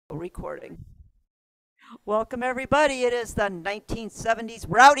Recording. Welcome, everybody. It is the 1970s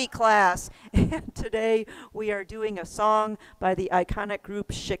Rowdy class, and today we are doing a song by the iconic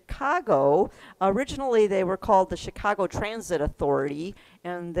group Chicago. Originally, they were called the Chicago Transit Authority,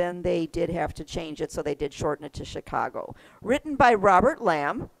 and then they did have to change it, so they did shorten it to Chicago. Written by Robert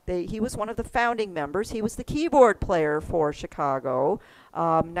Lamb. He was one of the founding members. He was the keyboard player for Chicago.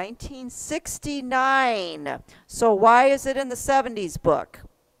 1969. So why is it in the 70s book?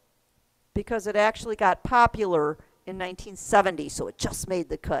 Because it actually got popular in 1970, so it just made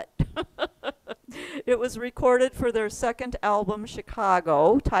the cut. It was recorded for their second album,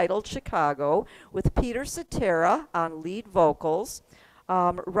 Chicago, titled Chicago, with Peter Cetera on lead vocals.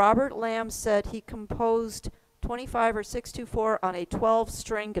 Robert Lamb said he composed 25 or 624 on a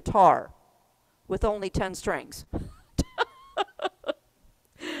 12-string guitar with only 10 strings.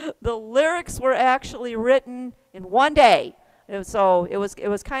 The lyrics were actually written in one day. So it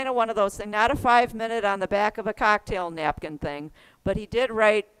was kind of one of those things, not a 5-minute on the back of a cocktail napkin thing, but he did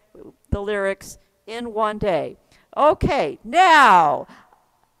write the lyrics in one day. Okay, now,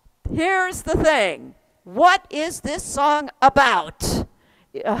 here's the thing. What is this song about?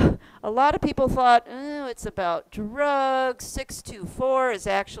 A lot of people thought, oh, it's about drugs. 624 is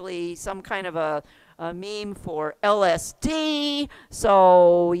actually some kind of a meme for LSD.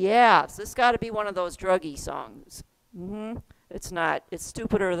 So, yeah, so this got to be one of those druggy songs. It's not. It's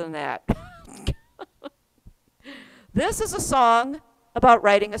stupider than that. This is a song about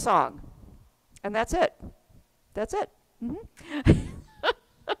writing a song. And that's it. That's it.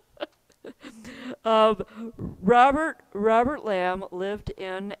 Robert Lamb lived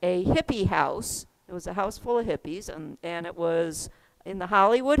in a hippie house. It was a house full of hippies, and it was in the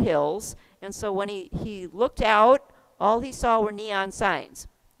Hollywood Hills. And so when he looked out, all he saw were neon signs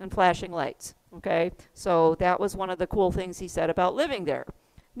and flashing lights. Okay, so that was one of the cool things he said about living there.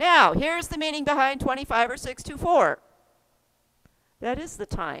 Now, here's the meaning behind 25 or 624. That is the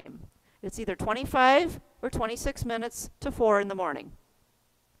time. It's either 25 or 26 minutes to 4 in the morning.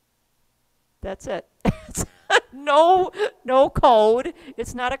 That's it. No code.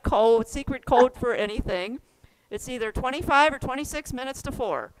 It's not a code, secret code for anything. It's either 25 or 26 minutes to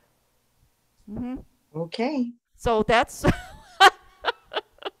 4. Okay. So that's...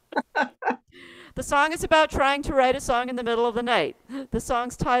 The song is about trying to write a song in the middle of the night. The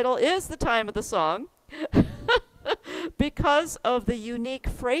song's title is the time of the song. Because of the unique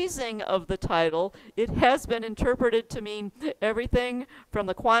phrasing of the title, it has been interpreted to mean everything from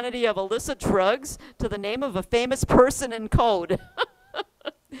the quantity of illicit drugs to the name of a famous person in code.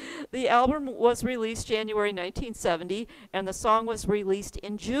 The album was released January 1970, and the song was released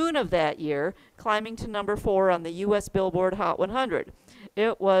in June of that year, climbing to number 4 on the U.S. Billboard Hot 100.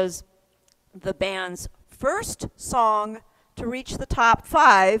 It was the band's first song to reach the top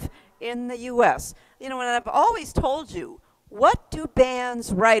 5 in the U.S. You know, and I've always told you, what do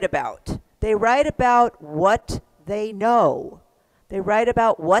bands write about? They write about what they know. They write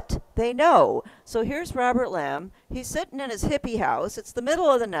about what they know. So here's Robert Lamb. He's sitting in his hippie house. It's the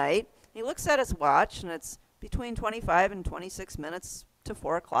middle of the night. He looks at his watch, and it's between 25 and 26 minutes to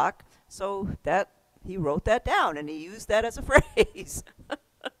 4 o'clock. So that he wrote that down, and he used that as a phrase.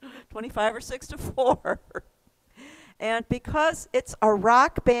 25 or 6 to 4. And because it's a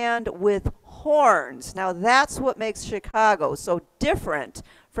rock band with horns, now that's what makes Chicago so different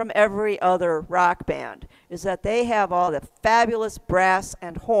from every other rock band, is that they have all the fabulous brass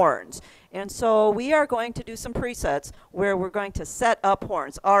and horns. And so we are going to do some presets where we're going to set up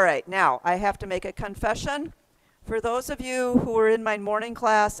horns. All right, now I have to make a confession. For those of you who were in my morning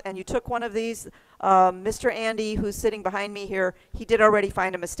class and you took one of these, Mr. Andy, who's sitting behind me here, he did already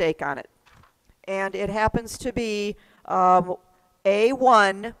find a mistake on it. And it happens to be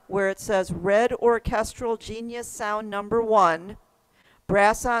A1, where it says Red Orchestral Genius Sound number 1,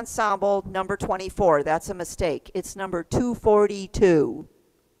 Brass Ensemble number 24. That's a mistake. It's number 242.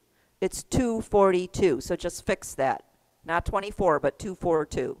 It's 242, so just fix that. Not 24, but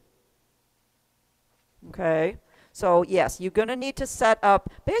 242. Okay? So yes, you're going to need to set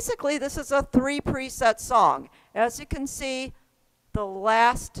up, basically this is a 3 preset song. As you can see, the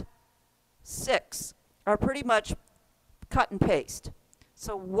last 6 are pretty much cut and paste.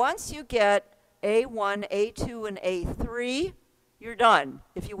 So once you get A1, A2, and A3, you're done.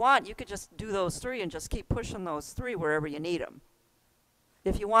 If you want, you could just do those 3 and just keep pushing those 3 wherever you need them.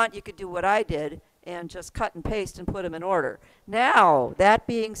 If you want, you could do what I did and just cut and paste and put them in order. Now, that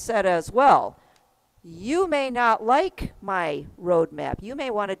being said as well, you may not like my roadmap. You may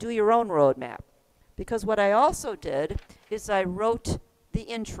want to do your own roadmap. Because what I also did is I wrote the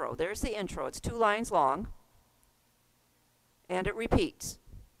intro. There's the intro. It's 2 lines long. And it repeats.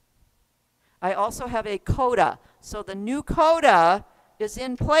 I also have a coda. So the new coda is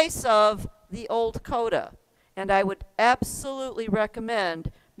in place of the old coda. And I would absolutely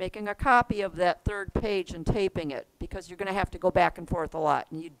recommend making a copy of that third page and taping it, because you're going to have to go back and forth a lot,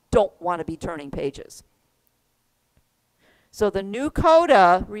 and you don't want to be turning pages. So the new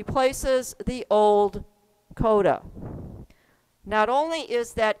coda replaces the old coda. Not only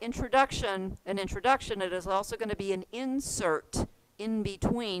is that introduction an introduction, it is also going to be an insert in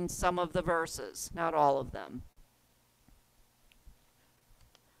between some of the verses, not all of them.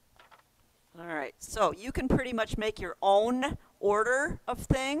 All right, so you can pretty much make your own order of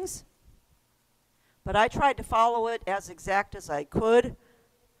things, but I tried to follow it as exact as I could.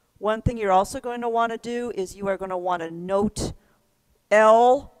 One thing you're also going to want to do is you are going to want to note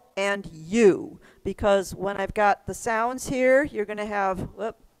L and U, because when I've got the sounds here, you're going to have,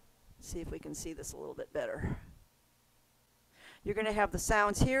 let's see if we can see this a little bit better. You're going to have the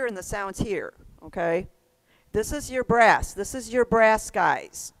sounds here and the sounds here, okay? This is your brass. This is your brass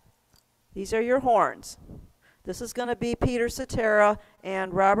guys. These are your horns. This is going to be Peter Cetera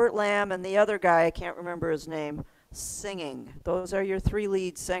and Robert Lamb and the other guy, I can't remember his name, singing. Those are your three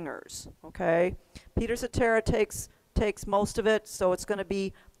lead singers, okay? Peter Cetera takes most of it, so it's going to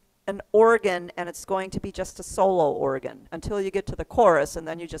be an organ, and it's going to be just a solo organ until you get to the chorus, and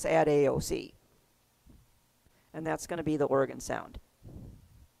then you just add AOC. And that's going to be the organ sound.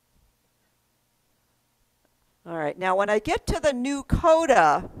 All right, now when I get to the new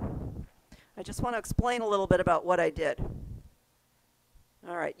coda, I just want to explain a little bit about what I did.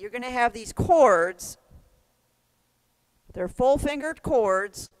 All right, you're going to have these chords. They're full-fingered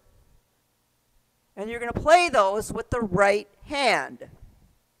chords, and you're going to play those with the right hand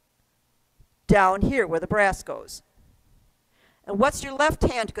down here where the brass goes. And what's your left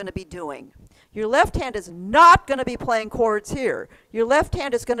hand going to be doing? Your left hand is not going to be playing chords here. Your left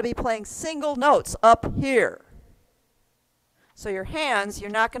hand is going to be playing single notes up here. So your hands, you're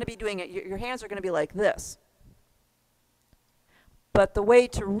not going to be doing it. Your hands are going to be like this. But the way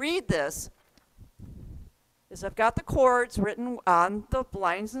to read this is I've got the chords written on the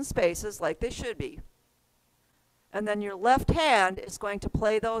lines and spaces like they should be. And then your left hand is going to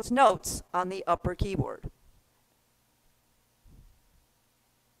play those notes on the upper keyboard.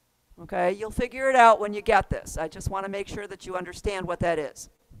 Okay, you'll figure it out when you get this. I just want to make sure that you understand what that is.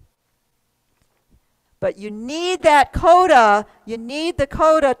 But you need that coda, you need the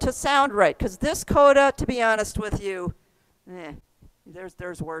coda to sound right, because this coda, to be honest with you,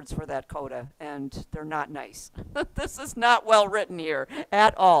 there's words for that coda, and they're not nice. This is not well written here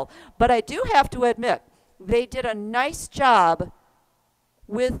at all. But I do have to admit, they did a nice job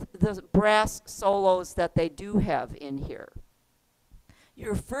with the brass solos that they do have in here.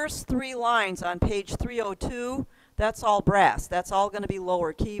 Your first three lines on page 302, that's all brass. That's all going to be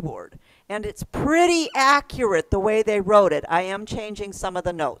lower keyboard. And it's pretty accurate the way they wrote it. I am changing some of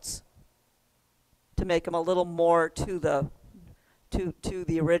the notes to make them a little more to the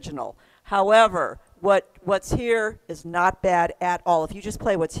original. However, what's here is not bad at all. If you just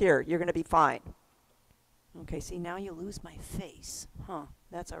play what's here, you're going to be fine. Okay, see, now you lose my face. Huh,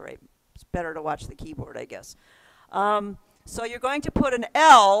 that's all right. It's better to watch the keyboard, I guess. So you're going to put an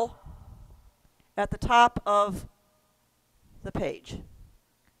L at the top of the page,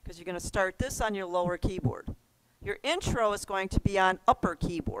 because you're going to start this on your lower keyboard. Your intro is going to be on upper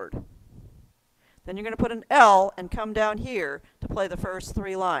keyboard. Then you're going to put an L and come down here to play the first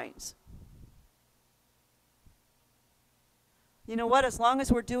three lines. You know what? As long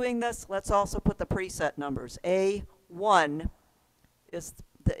as we're doing this, let's also put the preset numbers. A1 is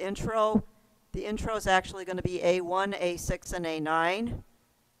the intro. The intro is actually going to be A1, A6, and A9.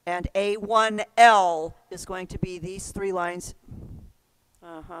 And A1L is going to be these three lines.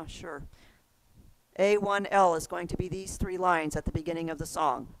 Sure. A1L is going to be these three lines at the beginning of the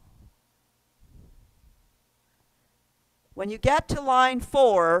song. When you get to line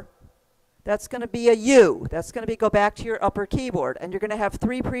 4, that's going to be a U. That's going to go back to your upper keyboard. And you're going to have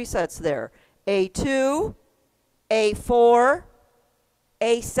three presets there. A2, A4,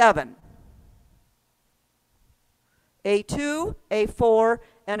 A7. A2, A4,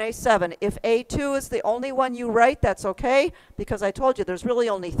 and A7. If A2 is the only one you write, that's okay, because I told you there's really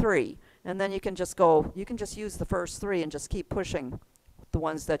only 3. And then you can just use the first 3 and just keep pushing the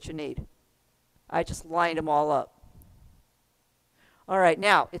ones that you need. I just lined them all up. All right,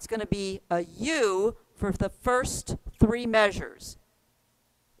 now it's going to be a U for the first 3 measures.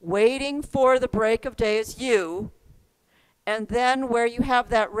 Waiting for the break of day is U. And then where you have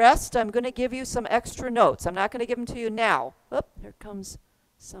that rest, I'm going to give you some extra notes. I'm not going to give them to you now. Oop, here comes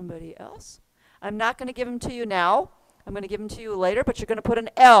somebody else. I'm not going to give them to you now. I'm going to give them to you later, but you're going to put an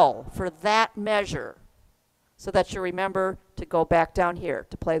L for that measure so that you remember to go back down here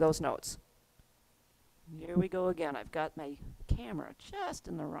to play those notes. Here we go again. I've got my camera just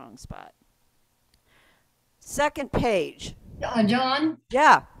in the wrong spot. Second page. Dawn?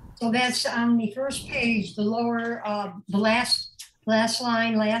 Yeah. So that's on the first page, the lower, the last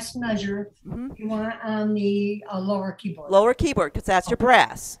line, last measure. You want on the lower keyboard. Lower keyboard, because that's your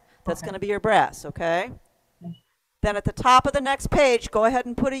brass. That's going to be your brass, okay? Then at the top of the next page, go ahead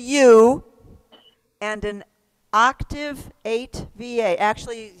and put a U and an octave 8 VA.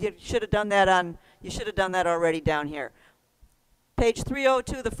 Actually, you should have done that already down here. Page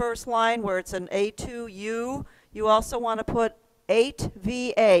 302, the first line where it's an A2U, you also want to put 8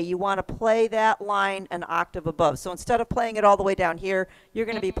 VA. You want to play that line an octave above. So instead of playing it all the way down here, you're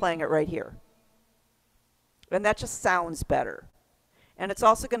going to be playing it right here. And that just sounds better. And it's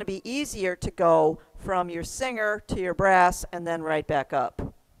also going to be easier to go from your singer to your brass and then right back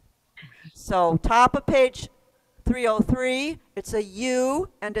up. So top of page 303, it's a U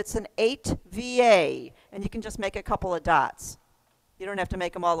and it's an 8 VA. And you can just make a couple of dots. You don't have to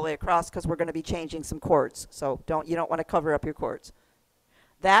make them all the way across because we're going to be changing some chords. So you don't want to cover up your chords.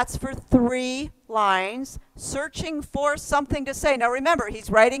 That's for 3 lines, searching for something to say. Now remember, he's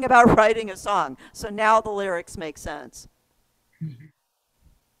writing about writing a song. So now the lyrics make sense.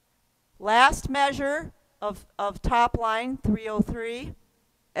 Last measure of top line, 303,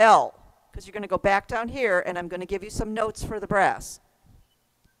 L. Because you're going to go back down here, and I'm going to give you some notes for the brass.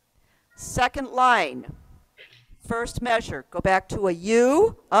 Second line, first measure, go back to a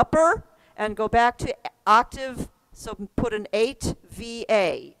U, upper, and go back to octave, so put an 8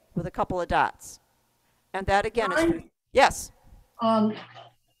 VA with a couple of dots. And that again is, yes?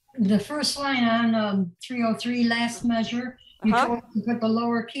 The first line on 303, last measure, you told us to put the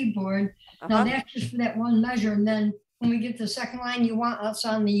lower keyboard. Now that's just for that one measure, and then when we get to the second line, you want us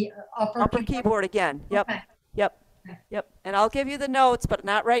on the upper keyboard again. Yep. Okay. Yep. Yep. And I'll give you the notes, but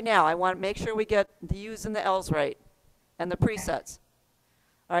not right now. I want to make sure we get the U's and the L's right and the presets.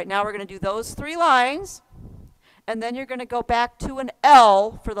 All right, now we're going to do those 3 lines, and then you're going to go back to an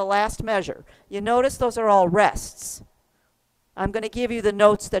L for the last measure. You notice those are all rests. I'm going to give you the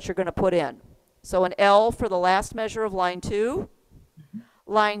notes that you're going to put in. So an L for the last measure of line 2.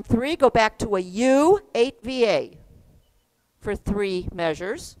 Line 3, go back to a U, 8 VA for 3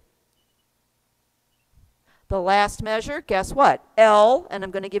 measures. The last measure, guess what? L, and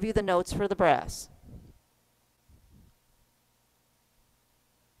I'm going to give you the notes for the brass.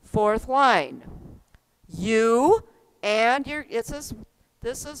 Fourth line, U, and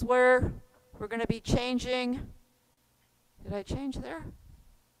this is where we're going to be changing. Did I change there?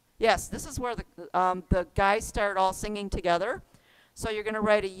 Yes, this is where the guys start all singing together. So you're going to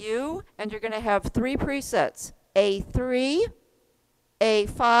write a U, and you're going to have 3 presets, A3,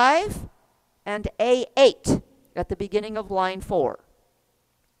 A5, and A8 at the beginning of line 4.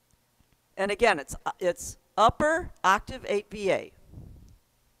 And again, it's upper octave 8 VA.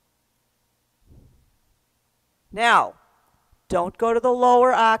 Now, don't go to the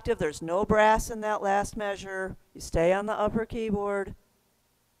lower octave. There's no brass in that last measure. You stay on the upper keyboard.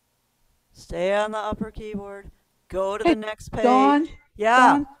 Stay on the upper keyboard. Go to the next page. Dawn, yeah.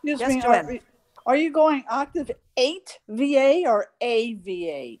 Dawn, excuse me. Joanne. Are you going octave 8 VA or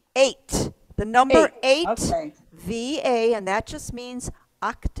AVA? 8. The number 8 Okay. VA, and that just means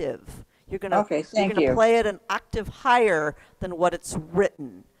octave. You're going to play it an octave higher than what it's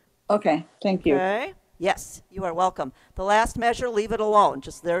written. Okay, thank you. Okay? Yes, you are welcome. The last measure, leave it alone.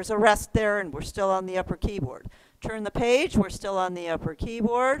 Just there's a rest there, and we're still on the upper keyboard. Turn the page, we're still on the upper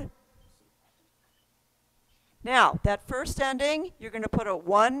keyboard. Now, that first ending, you're going to put a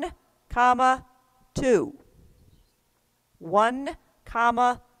 1, 2. 1,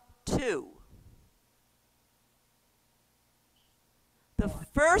 2. The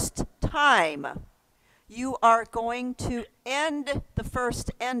first time you are going to end the first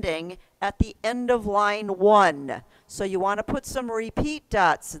ending at the end of line 1. So you want to put some repeat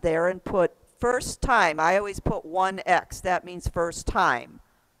dots there and put first time. I always put 1X. That means first time.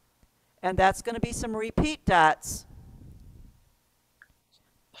 And that's going to be some repeat dots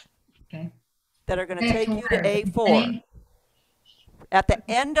that are going to take you to A4. At the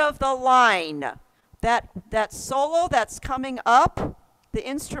end of the line, that solo that's coming up, the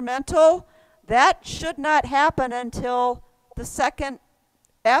instrumental, that should not happen until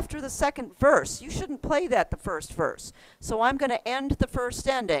after the second verse. You shouldn't play that the first verse. So I'm going to end the first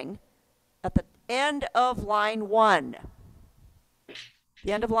ending at the end of line 1.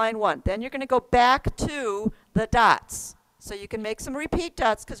 The end of line 1. Then you're going to go back to the dots. So you can make some repeat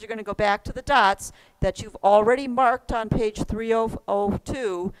dots because you're going to go back to the dots that you've already marked on page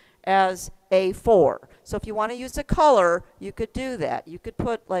 3002 as A4. So if you want to use a color, you could do that. You could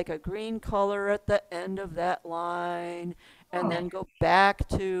put like a green color at the end of that line and then go back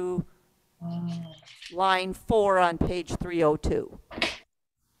to line 4 on page 302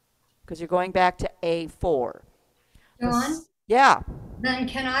 because you're going back to A4. Dawn, Yeah. then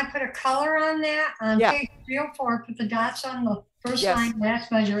can I put a color on that on Yeah. page 304? Put the dots on the first Yes. line,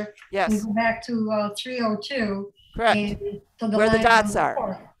 last measure, Yes. and go back to 302. Correct. And so the Where the line dots on are.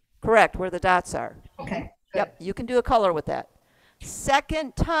 fourth. Correct, where the dots are. Okay. Good. Yep, you can do a color with that.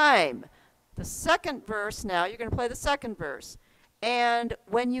 Second time, the second verse now, you're going to play the second verse. And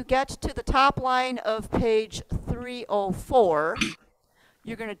when you get to the top line of page 304,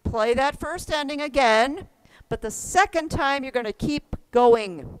 you're going to play that first ending again, but the second time you're going to keep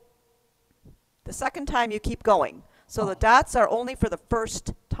going. The second time you keep going. So the dots are only for the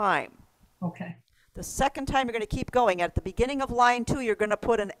first time. Okay. The second time you're going to keep going. At the beginning of line 2, you're going to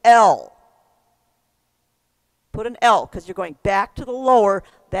put an L. Put an L because you're going back to the lower.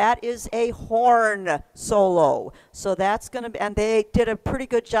 That is a horn solo. So that's going to be, and they did a pretty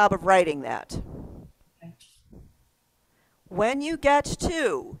good job of writing that. Okay. When you get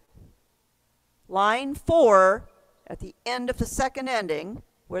to line 4, at the end of the second ending,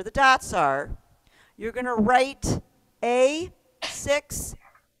 where the dots are, you're going to write A6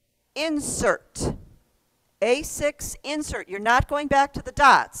 insert. A6 insert. You're not going back to the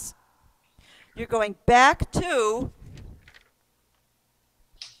dots. You're going back to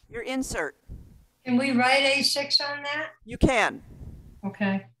your insert. Can we write A6 on that? You can.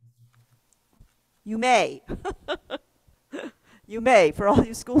 Okay. You may. You may, for all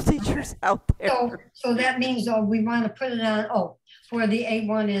you school teachers out there. So that means we want to put it on, where the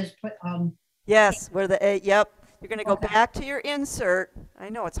A1 is, put, Yes, where the A, yep. You're going to go Okay. back to your insert. I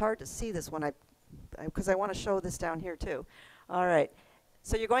know it's hard to see this when because I want to show this down here too. All right.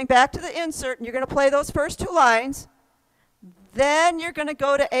 So you're going back to the insert and you're going to play those first 2 lines. Then you're going to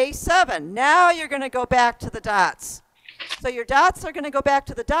go to A7. Now you're going to go back to the dots. So your dots are going to go back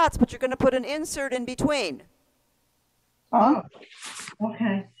to the dots, but you're going to put an insert in between. Huh?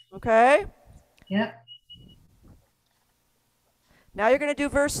 okay. Okay? Yep. Now you're going to do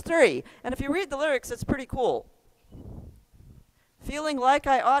verse 3. And if you read the lyrics, it's pretty cool. Feeling like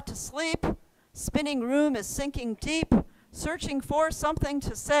I ought to sleep, spinning room is sinking deep, searching for something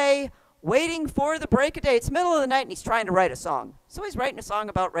to say, waiting for the break of day. It's middle of the night and he's trying to write a song. So he's writing a song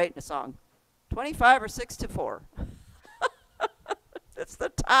about writing a song. 25 or 6 to 4. It's the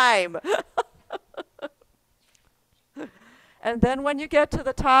time. And then when you get to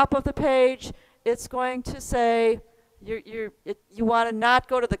the top of the page, it's going to say, you want to not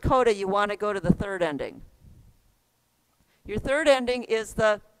go to the coda, you want to go to the third ending. Your third ending is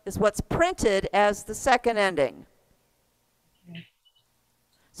what's printed as the second ending.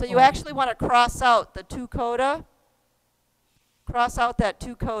 So you actually want to cross out the 2 coda. Cross out that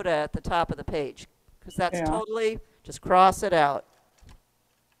 2 coda at the top of the page because that's totally, just cross it out.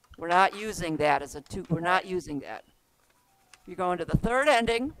 We're not using that as a 2, we're not using that. You're going to the third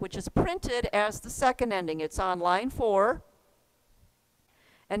ending, which is printed as the second ending. It's on line 4.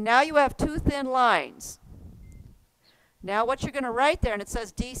 And now you have 2 thin lines. Now what you're going to write there, and it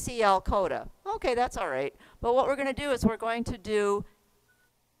says DCL coda. Okay, that's all right. But what we're going to do is we're going to do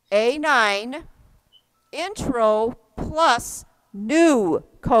A9 intro plus new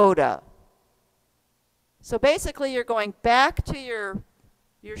coda. So basically you're going back to your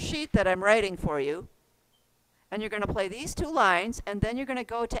sheet that I'm writing for you, and you're going to play these 2 lines, and then you're going to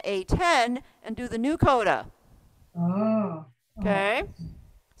go to A10 and do the new coda. Oh. Okay?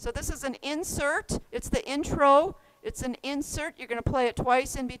 So this is an insert. It's the intro. It's an insert. You're going to play it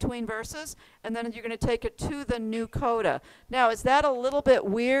twice in between verses, and then you're going to take it to the new coda. Now, is that a little bit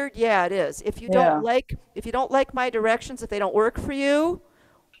weird? Yeah, it is. If you don't like my directions, if they don't work for you,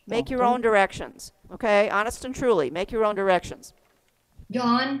 make your own directions. Okay? Honest and truly, make your own directions.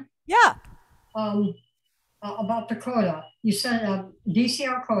 Dawn, Yeah. about the coda. You said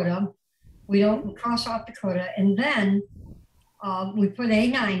DCL coda. We don't cross off the coda, and then we put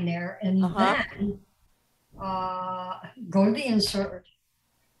A9 there, and then go to the insert.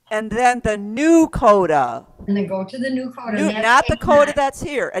 And then the new coda. And then go to the new coda. Not the coda that's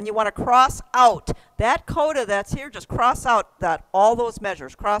here. And you want to cross out that coda that's here. Just cross out all those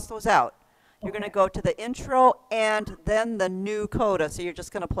measures. Cross those out. You're going to go to the intro and then the new coda. So you're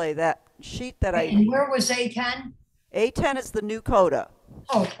just going to play that sheet that And where was A10? A10 is the new coda.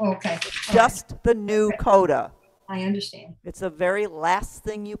 Oh, okay. Just the new coda. I understand. It's the very last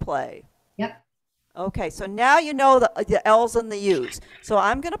thing you play. Yep. Okay, so now you know the L's and the U's. So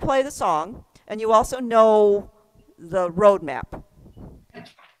I'm going to play the song, and you also know the roadmap.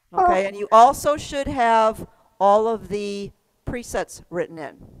 Okay, and you also should have all of the presets written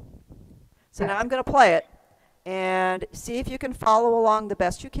in. So now I'm going to play it, and see if you can follow along the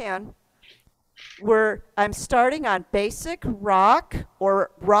best you can. I'm starting on basic rock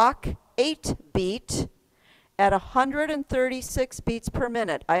or rock 8-beat at 136 beats per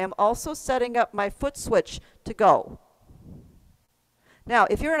minute. I am also setting up my foot switch to go. Now,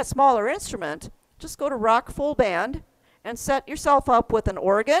 if you're in a smaller instrument, just go to rock full band and set yourself up with an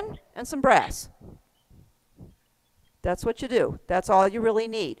organ and some brass. That's what you do. That's all you really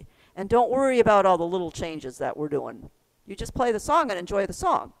need. And don't worry about all the little changes that we're doing. You just play the song and enjoy the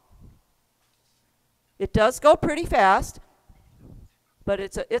song. It does go pretty fast, but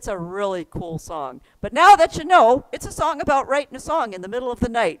it's a really cool song. But now that you know, it's a song about writing a song in the middle of the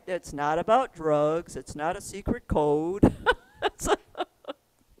night. It's not about drugs. It's not a secret code.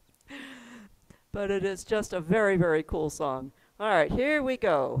 But it is just a very, very cool song. All right, here we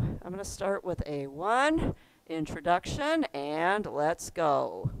go. I'm going to start with a 1, introduction, and let's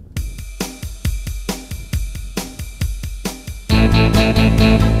go.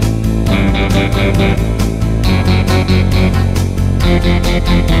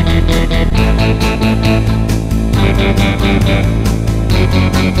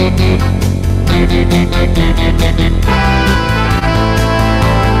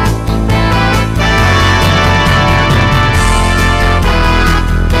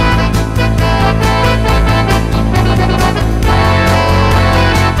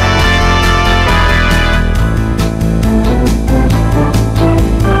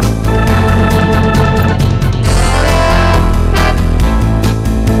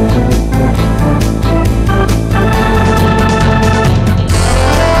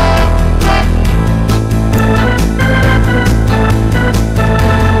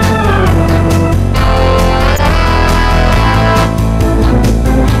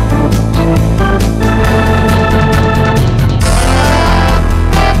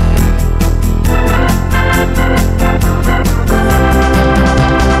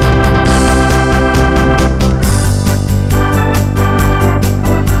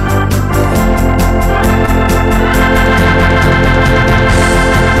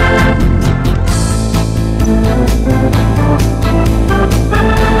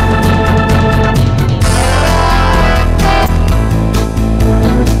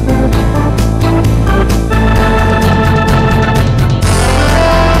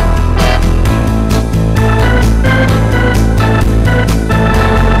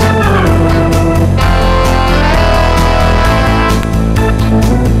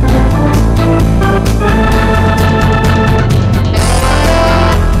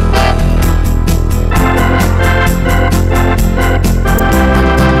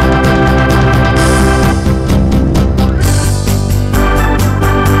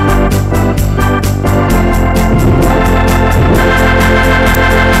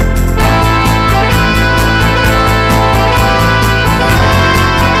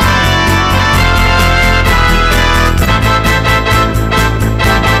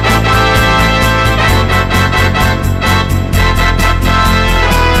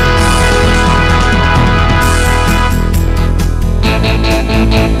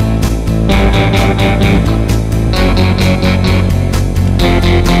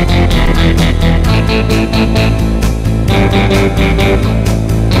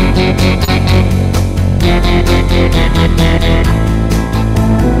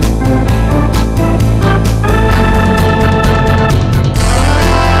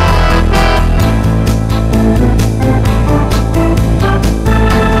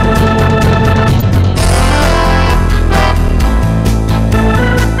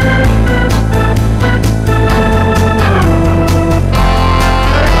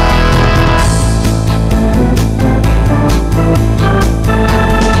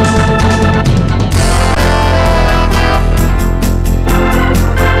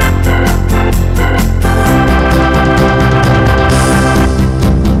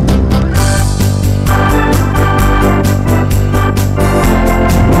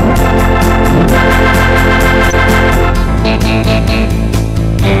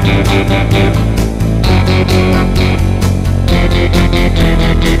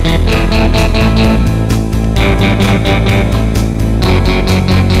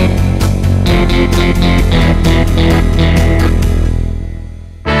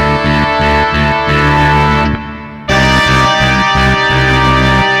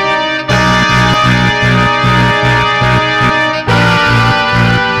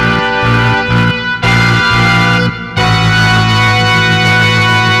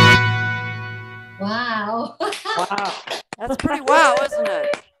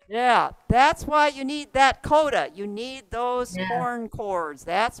 Yeah, that's why you need that coda. You need those Yeah. horn chords.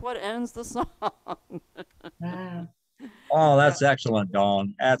 That's what ends the song. Ah. Oh, that's excellent,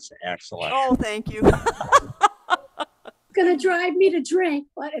 Dawn. That's excellent. Oh, thank you. It's gonna drive me to drink,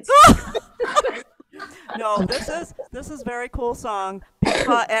 but it's No, this is a very cool song,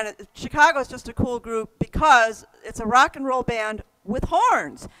 and Chicago is just a cool group because it's a rock and roll band with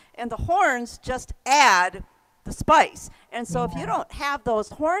horns, and the horns just add the spice. And so if you don't have those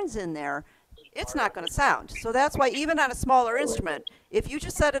horns in there, it's not going to sound. So that's why even on a smaller instrument, if you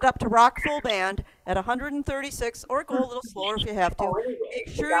just set it up to rock full band at 136 or go a little slower if you have to, make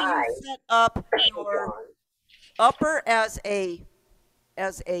sure you set up your upper as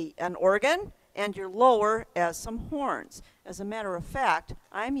an organ and your lower as some horns. As a matter of fact,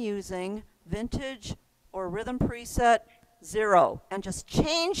 I'm using vintage or rhythm preset 0 and just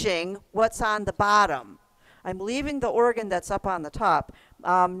changing what's on the bottom. I'm leaving the organ that's up on the top.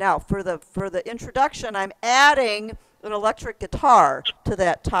 Now, for the introduction, I'm adding an electric guitar to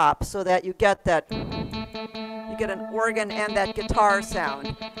that top so that you get an organ and that guitar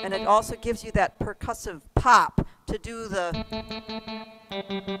sound. And it also gives you that percussive pop to do the,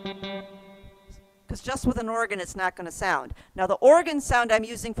 because just with an organ, it's not going to sound. Now, the organ sound I'm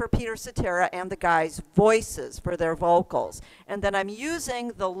using for Peter Cetera and the guys' voices for their vocals. And then I'm using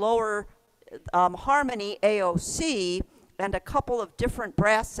the lower harmony AOC and a couple of different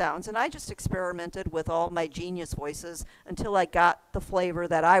brass sounds. And I just experimented with all my genius voices until I got the flavor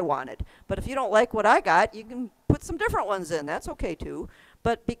that I wanted. But if you don't like what I got, you can put some different ones in. That's okay, too.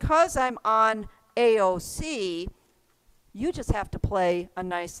 But because I'm on AOC, you just have to play a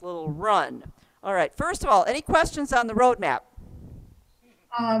nice little run. All right, first of all, any questions on the roadmap?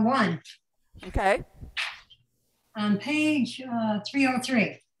 One. Okay. On page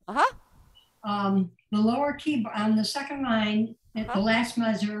 303, Uh-huh. the lower keyboard, on the second line, at the last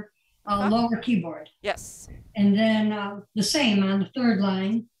measure, lower keyboard. Yes, And then the same on the third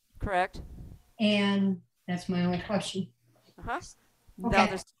line. correct. And that's my only question. Uh-huh. Okay. Now,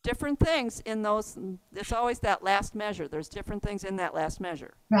 there's different things in those. It's always that last measure. There's different things in that last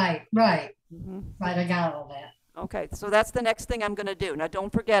measure. Right, right, Mm-hmm. right. I got all that. Okay, so that's the next thing I'm going to do. Now,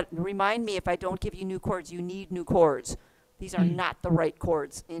 don't forget, remind me if I don't give you new chords, you need new chords. These are not the right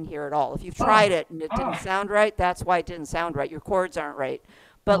chords in here at all. If you've tried it and it didn't sound right, that's why it didn't sound right. Your chords aren't right.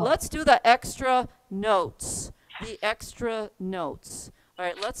 But let's do the extra notes. The extra notes. All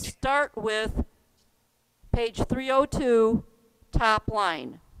right, let's start with page 302, top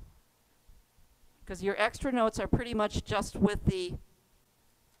line. Because your extra notes are pretty much just with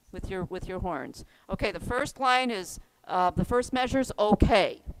your horns. Okay, the first line is the first measure's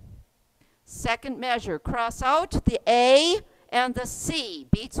okay. Second measure, cross out the A and the C,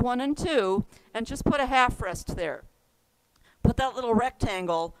 beats 1 and 2, and just put a half rest there. Put that little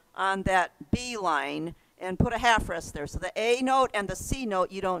rectangle on that B line and put a half rest there. So the A note and the C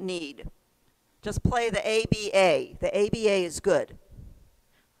note you don't need. Just play the ABA. The ABA is good.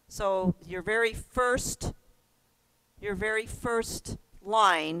 So your very first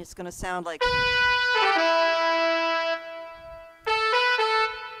line is going to sound like.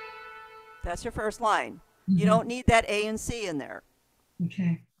 That's your first line. You don't need that A and C in there.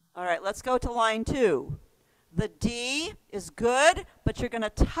 Okay. All right, let's go to line 2. The D is good, but you're going to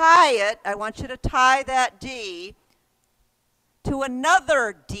tie it. I want you to tie that D to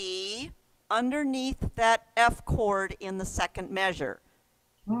another D underneath that F chord in the second measure.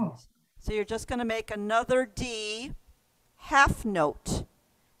 Oh, So you're just going to make another D half note,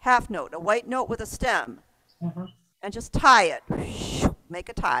 a white note with a stem, and just tie it. Make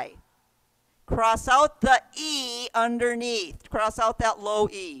a tie. Cross out the E underneath. Cross out that low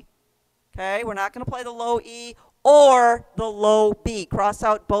E. Okay, we're not going to play the low E or the low B. Cross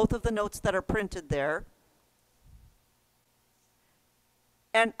out both of the notes that are printed there.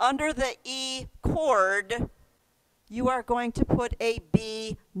 And under the E chord, you are going to put a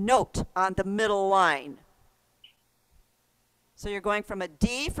B note on the middle line. So you're going from a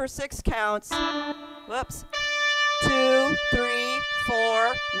D for 6 counts. Whoops. 2, 3,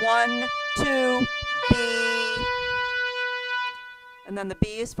 4, 1, 2, B. And then the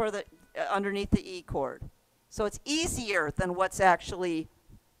B is for the underneath the E chord. So it's easier than what's actually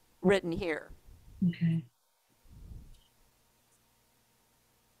written here. okay.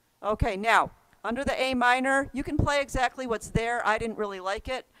 Okay, now, under the A minor, you can play exactly what's there. I didn't really like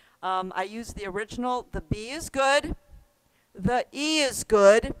it. I used the original. The B is good. The E is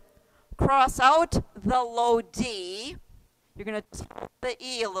good. Cross out the low D. You're going to hold the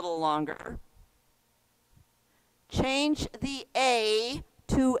E a little longer. Change the A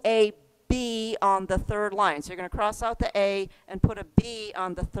to a B on the third line. So you're going to cross out the A and put a B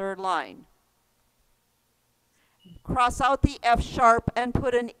on the third line. Cross out the F sharp and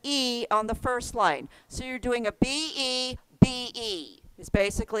put an E on the first line. So you're doing a B, E, B, E. Is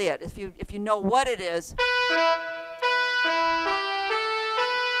basically it. If you know what it is,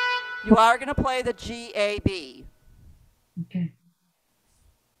 you are going to play the G, A, B. Okay.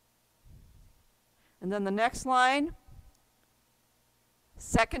 And then the next line,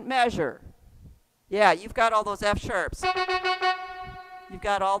 second measure. Yeah, you've got all those F sharps. You've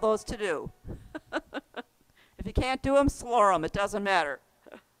got all those to do. If you can't do them, slur them. It doesn't matter.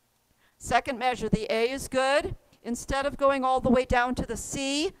 Second measure, the A is good. Instead of going all the way down to the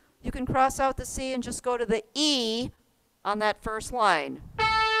C, you can cross out the C and just go to the E on that first line.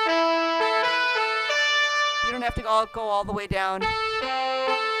 You don't have to go all the way down.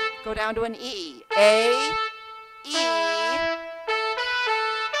 Go down to an E. A, E,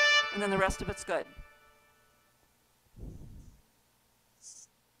 and then the rest of it's good.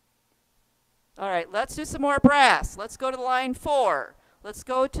 All right, let's do some more brass. Let's go to line 4. Let's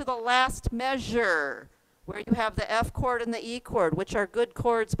go to the last measure, where you have the F chord and the E chord, which are good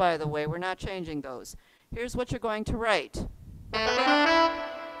chords, by the way. We're not changing those. Here's what you're going to write. Now,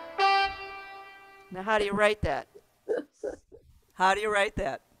 how do you write that? How do you write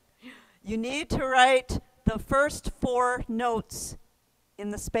that? You need to write the first 4 notes in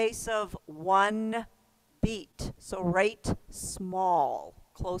the space of 1 beat. So write small,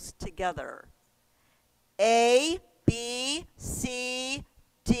 close together. A, B, C,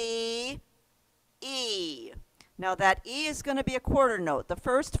 D, E. Now that E is going to be a quarter note. The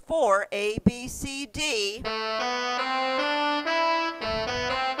first 4, A, B, C, D,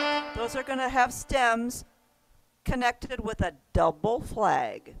 those are going to have stems connected with a double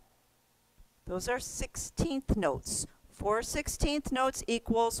flag. Those are 16th notes. 4 16th notes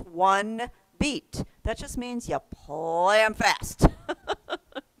equals 1 beat. That just means you play them fast.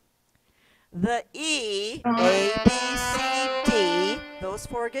 The E, A, B, C, D, those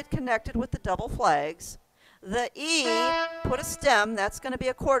 4 get connected with the double flags. The E, put a stem, that's going to be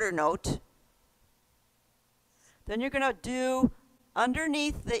a quarter note. Then you're going to do,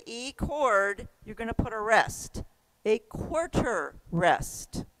 underneath the E chord, you're going to put a rest, a quarter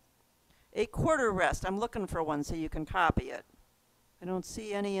rest. A quarter rest. I'm looking for one so you can copy it. I don't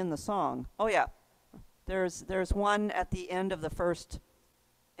see any in the song. Oh yeah, there's one at the end of the first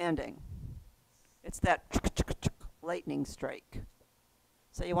ending. It's that lightning strike.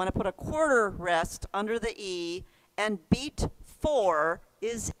 So you want to put a quarter rest under the E, and beat 4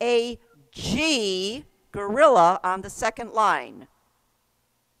 is a G gorilla on the second line.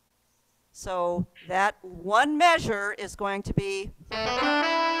 So that one measure is going to be.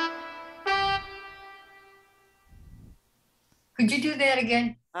 Could you do that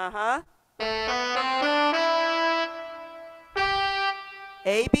again? Uh-huh.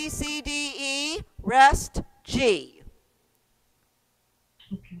 A, B, C, D, E, rest, G.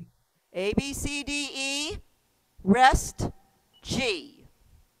 Okay. A, B, C, D, E, rest, G.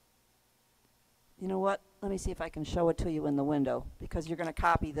 You know what? Let me see if I can show it to you in the window, because you're going to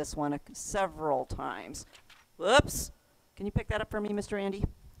copy this one several times. Whoops. Can you pick that up for me, Mr. Andy?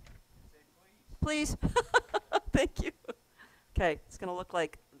 Please. Thank you. Okay, it's going to look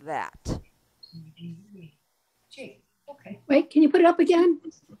like that. G. Okay. Wait, can you put it up again?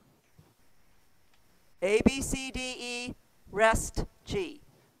 A, B, C, D, E, rest, G.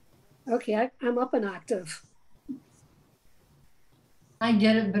 Okay, I'm up an octave. I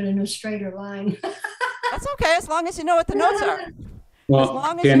get it, but in a straighter line. That's okay, as long as you know what the notes are. As Well,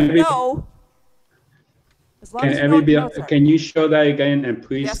 long as you know. As long as you know what the notes are. can you show that again, and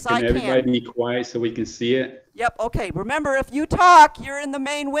please Yes, I can can. everybody be quiet so we can see it? Yep, okay. Remember, if you talk, you're in the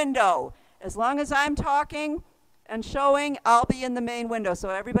main window. As long as I'm talking and showing, I'll be in the main window. So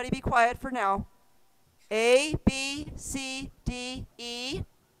everybody be quiet for now. A, B, C, D, E.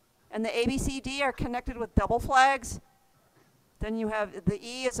 And the A, B, C, D are connected with double flags. Then you have the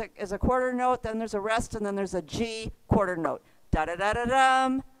E is a quarter note, then there's a rest, and then there's a G quarter note.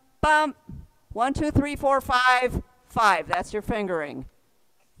 Da-da-da-da-dum, bump. 1, 2, 3, 4, 5, 5. That's your fingering.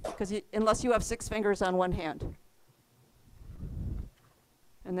 Because unless you have 6 fingers on one hand.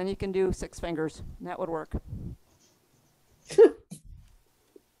 And then you can do 6 fingers, and that would work.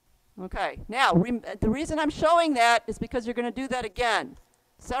 Okay, now the reason I'm showing that is because you're going to do that again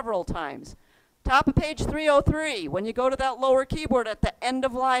several times. Top of page 303, when you go to that lower keyboard at the end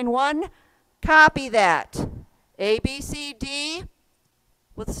of line 1, copy that. A, B, C, D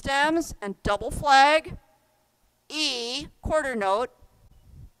with stems and double flag. E, quarter note.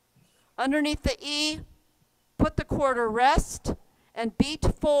 Underneath the E, put the quarter rest, and beat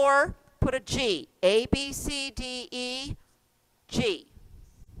 4 put a G. A, B, C, D, E, G.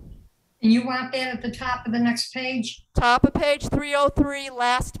 And you want that at the top of the next page? Top of page 303,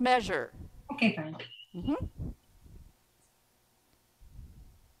 last measure. Okay, fine. Mm-hmm.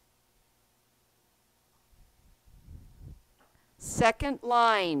 Second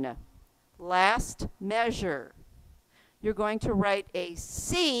line, last measure. You're going to write a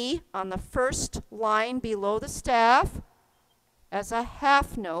C on the first line below the staff as a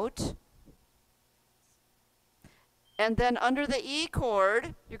half note. And then under the E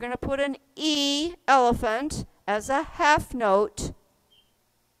chord, you're going to put an E, elephant, as a half note.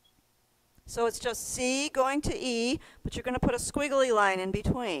 So it's just C going to E, but you're going to put a squiggly line in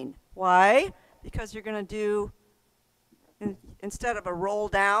between. Why? Because you're going to do, instead of a roll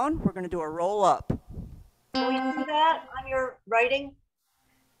down, we're going to do a roll up. Can we do that on your writing?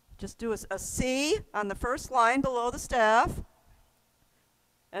 Just do a C on the first line below the staff.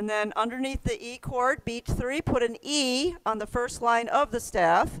 And then underneath the E chord, beat 3, put an E on the first line of the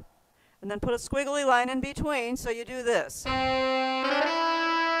staff. And then put a squiggly line in between, so you do this. You're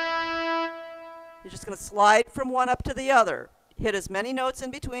just going to slide from one up to the other. Hit as many notes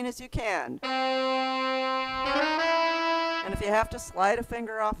in between as you can. And if you have to slide a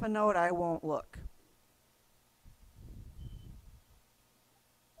finger off a note, I won't look.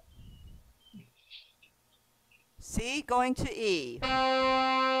 C going to E. And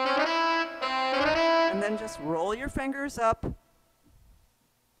then just roll your fingers up.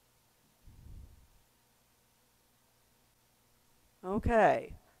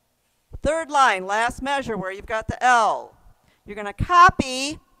 Okay. Third line, last measure, where you've got the L. You're going to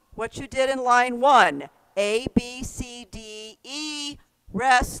copy what you did in line 1. A, B, C, D, E,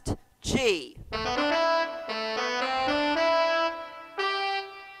 rest, G.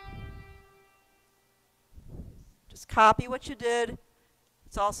 Just copy what you did.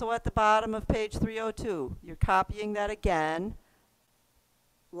 It's also at the bottom of page 302. You're copying that again.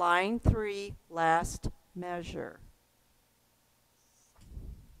 Line 3, last measure.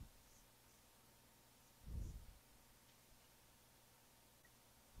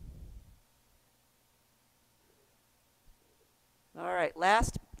 All right,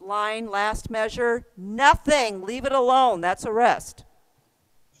 last line, last measure, nothing. Leave it alone. That's a rest.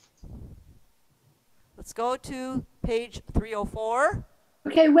 Let's go to page 304.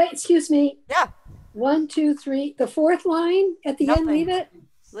 Okay, wait, excuse me. Yeah. 1, 2, 3. The fourth line at the Nothing. end, leave it.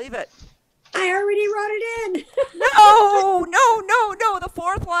 Leave it. I already wrote it in. No, no, no, no. The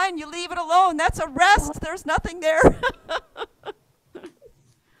fourth line, you leave it alone. That's a rest. There's nothing there.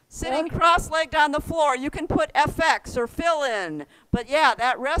 Sitting cross-legged on the floor, you can put FX or fill in. But yeah,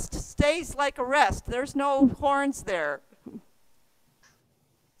 that rest stays like a rest. There's no horns there.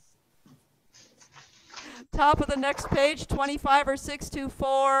 Top of the next page, 25 or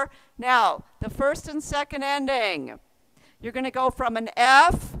 624. Now, the first and second ending. You're going to go from an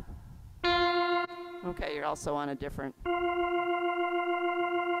F. Okay, you're also on a different.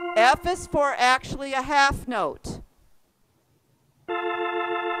 F is for actually a half note.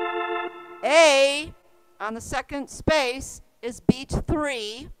 A on the second space is beat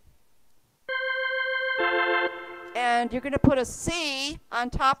 3. And you're going to put a C on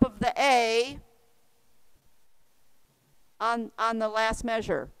top of the A on the last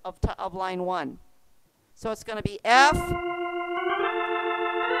measure of line 1. So it's going to be F.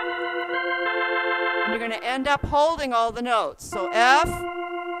 And you're going to end up holding all the notes. So F,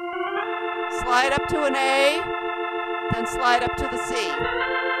 slide up to an A, then slide up to the C.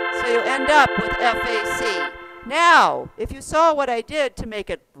 So you end up with FAC. Now, if you saw what I did to make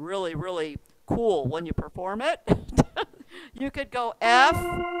it really, really cool when you perform it, you could go F,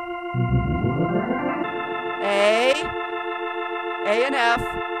 A and F,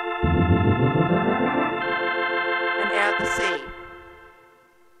 and add the C.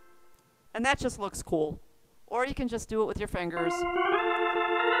 And that just looks cool. Or you can just do it with your fingers.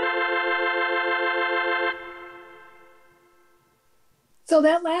 So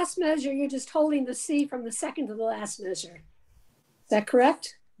that last measure, you're just holding the C from the second to the last measure. Is that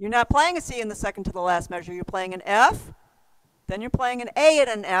correct? You're not playing a C in the second to the last measure. You're playing an F, then you're playing an A and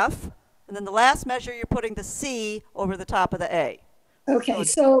an F, and then the last measure you're putting the C over the top of the A. Okay,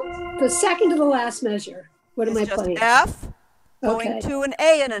 so the second to the last measure, what am I It's just playing? F, going Okay. to an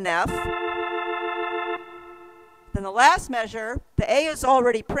A and an F. Then the last measure, the A is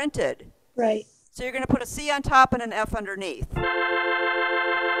already printed. Right, So you're going to put a C on top and an F underneath.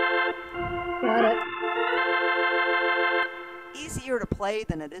 got it. Easier to play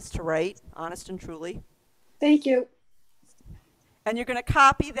than it is to write, honest and truly. Thank you. And you're going to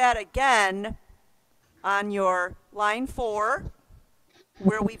copy that again on your line 4.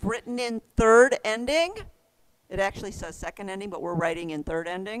 where we've written in third ending. It actually says second ending, but we're writing in third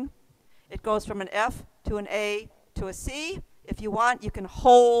ending. It goes from an F to an A to a C. If you want, you can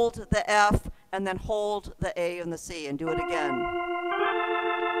hold the F and then hold the A and the C and do it again.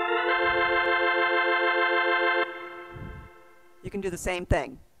 You can do the same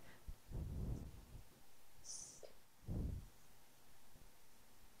thing.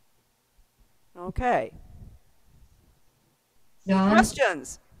 Okay. Dawn?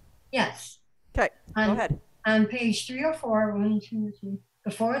 Questions? Yes. Okay, go ahead. On page 304, 1, 2, 3,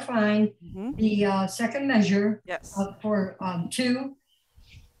 the fourth line, Mm-hmm. the second measure Yes. for 2,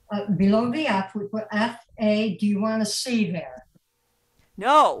 below the F, we put F, A. Do you want a C there?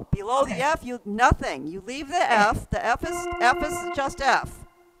 No, below Okay. the F, nothing. You leave the F. The F is just F.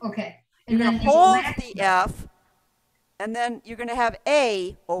 Okay. You're And going then to hold the F, and then you're going to have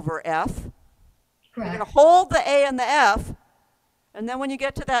A over F. You're going to correct. hold the A and the F, and then when you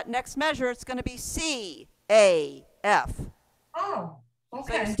get to that next measure, it's going to be C, A, F. Oh,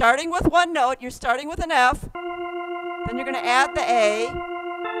 So you're okay. starting with one note, you're starting with an F, then you're going to add the A,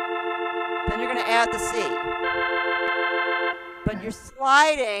 then you're going to add the C. But you're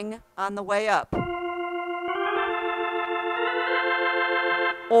sliding on the way up.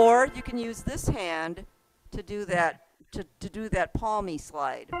 Or you can use this hand to do that, to do that palmy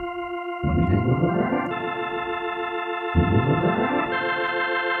slide.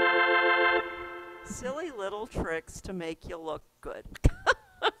 Silly little tricks to make you look good.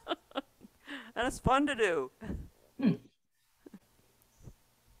 And it's fun to do.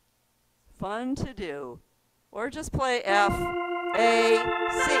 Fun to do. Or just play F, A,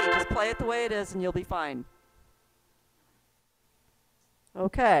 C. Just play it the way it is and you'll be fine.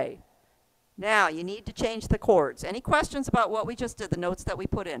 Okay. Now you need to change the chords. Any questions about what we just did, the notes that we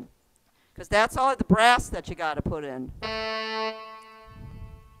put in? Because that's all the brass that you got to put in.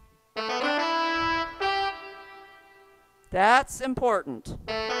 That's important.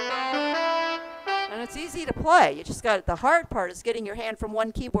 And it's easy to play. You just got, the hard part is getting your hand from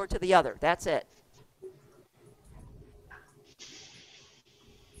one keyboard to the other. That's it.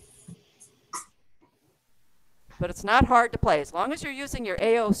 But it's not hard to play. As long as you're using your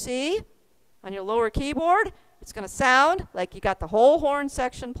AOC on your lower keyboard, it's going to sound like you got the whole horn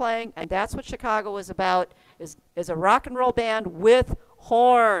section playing, and that's what Chicago is about, is a rock and roll band with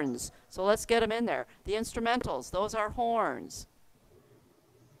horns. So let's get them in there. The instrumentals, those are horns.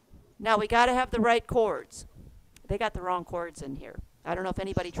 Now we got to have the right chords. They got the wrong chords in here. I don't know if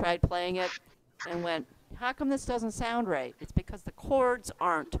anybody tried playing it and went, how come this doesn't sound right? It's because the chords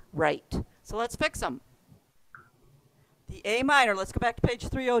aren't right. So let's fix them. The A minor, let's go back to page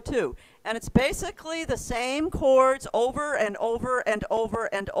 302. And it's basically the same chords over and over and over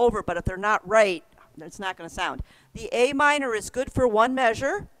and over, but if they're not right, it's not going to sound. The A minor is good for one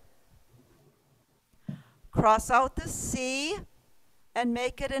measure. Cross out the C and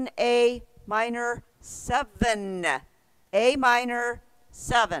make it an A minor 7. A minor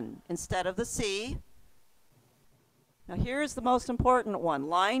 7 instead of the C. Now here's the most important one,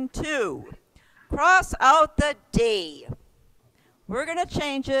 line 2. Cross out the D. We're going to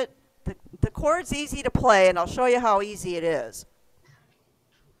change it. The chord's easy to play, and I'll show you how easy it is.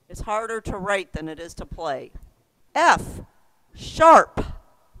 It's harder to write than it is to play. F, sharp,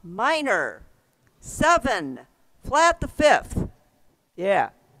 minor, 7, flat the 5th. Yeah.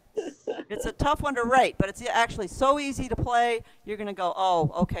 It's a tough one to write, but it's actually so easy to play, you're going to go,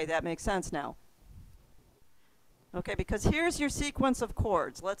 oh, okay, that makes sense now. Okay, because here's your sequence of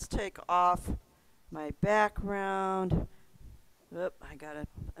chords. Let's take off my background. Oop, I gotta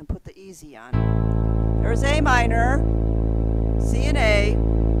put the easy on. There's A minor, C and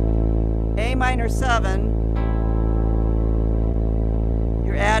A minor 7.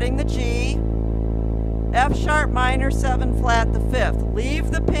 You're adding the G, F sharp minor 7 flat the 5th.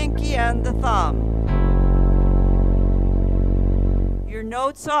 Leave the pinky and the thumb. Your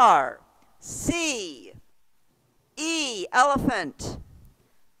notes are C, E, elephant,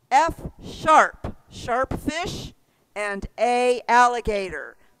 F sharp, sharp fish, and A,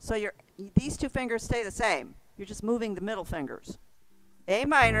 alligator. So these two fingers stay the same. You're just moving the middle fingers. A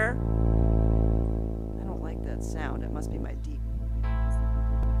minor. I don't like that sound. It must be my deep.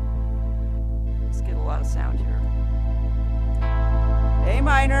 Let's get a lot of sound here. A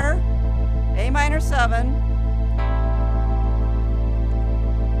minor 7.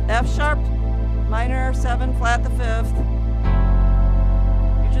 F sharp minor 7 flat the 5th.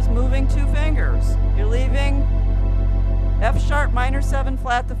 You're just moving two fingers. You're leaving F sharp minor 7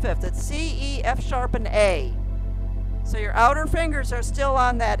 flat the 5th. It's C, E, F sharp, and A. So your outer fingers are still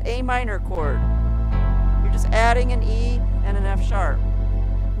on that A minor chord. You're just adding an E and an F sharp.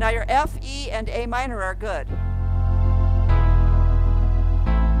 Now your F, E, and A minor are good.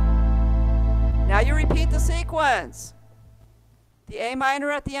 Now you repeat the sequence. The A minor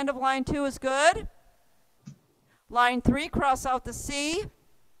at the end of line 2 is good. Line 3, cross out the C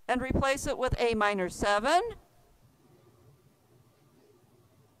and replace it with A minor 7.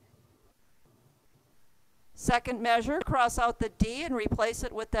 Second measure, cross out the D and replace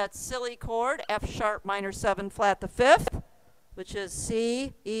it with that silly chord, F sharp minor 7 flat the 5th, which is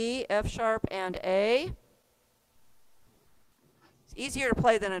C, E, F sharp, and A. It's easier to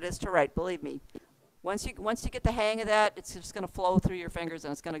play than it is to write, believe me. Once you get the hang of that, it's just going to flow through your fingers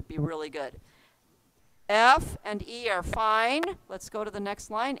and it's going to be really good. F and E are fine. Let's go to the next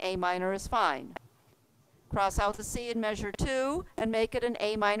line. A minor is fine. Cross out the C in measure 2 and make it an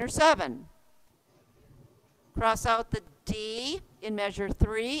A minor 7. Cross out the D in measure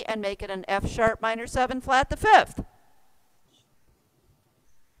 3 and make it an F sharp minor 7 flat the 5th.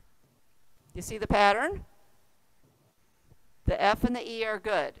 You see the pattern? The F and the E are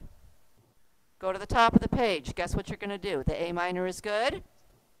good. Go to the top of the page. Guess what you're going to do? The A minor is good.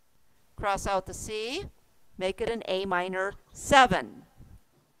 Cross out the C. Make it an A minor 7.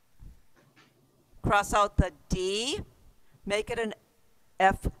 Cross out the D. Make it an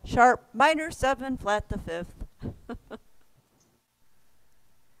F sharp minor 7 flat the 5th.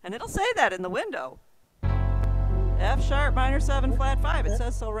 And it'll say that in the window. F sharp minor 7 flat 5. It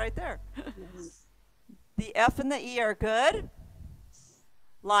says so right there. The F and the E are good.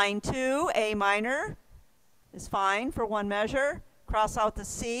 Line 2, A minor is fine for one measure. Cross out the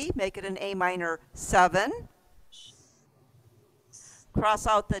C, make it an A minor 7. Cross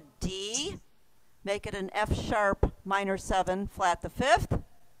out the D, make it an F sharp minor 7 flat the 5th.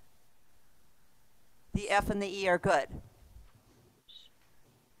 The F and the E are good.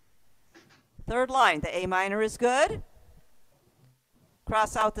 Third line, the A minor is good.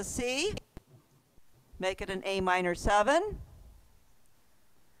 Cross out the C, make it an A minor 7.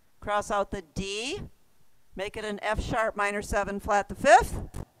 Cross out the D, make it an F sharp minor 7 flat the 5th.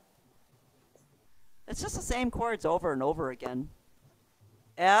 It's just the same chords over and over again.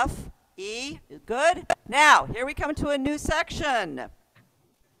 F, E, good. Now, here we come to a new section.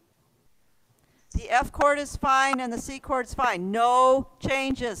 The F chord is fine and the C chord is fine. No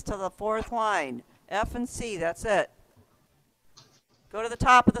changes to the fourth line. F and C, that's it. Go to the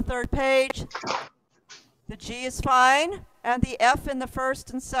top of the third page. The G is fine, and the F in the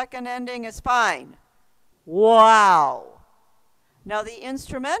first and second ending is fine. Wow. Now the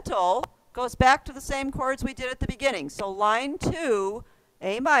instrumental goes back to the same chords we did at the beginning. So line 2,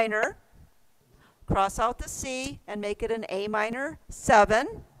 A minor, cross out the C and make it an A minor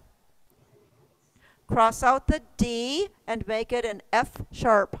 7. Cross out the D and make it an F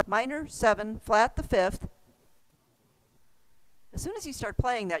sharp minor 7 flat the 5th. As soon as you start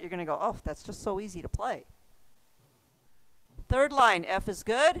playing that, you're going to go, oh, that's just so easy to play. Third line, F is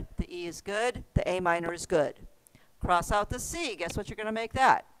good, the E is good, the A minor is good. Cross out the C, guess what you're going to make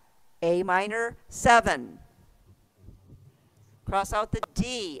that? A minor 7. Cross out the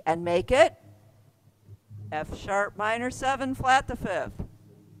D and make it F sharp minor 7 flat the 5th.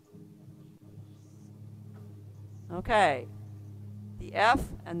 Okay, the F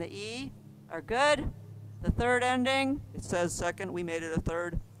and the E are good. The third ending, it says second, we made it a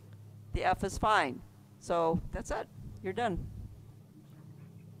third. The F is fine. So that's it, you're done.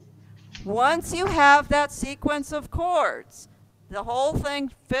 Once you have that sequence of chords, the whole thing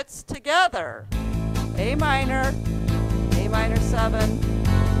fits together. A minor 7,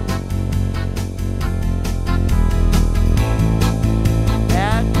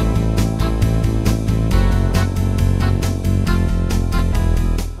 and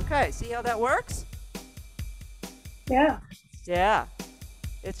okay, see how that works? Yeah. Yeah.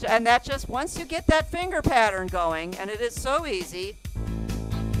 And that just, once you get that finger pattern going, and it is so easy.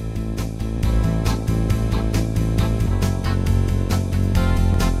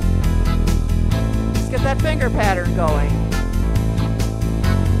 Let's get that finger pattern going.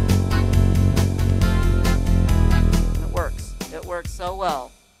 It works. It works so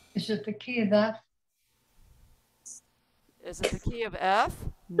well. Is it the key of F? Is it the key of F?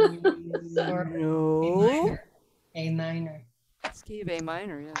 Or No. A minor. It's key of A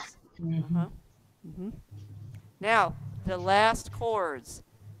minor, yes. Mm-hmm. Now, the last chords,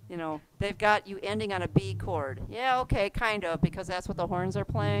 you know, they've got you ending on a B chord. Yeah, okay, kind of, because that's what the horns are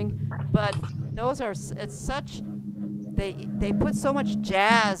playing. But those are, it's such, they put so much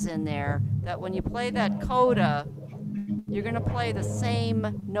jazz in there that when you play that coda, you're going to play the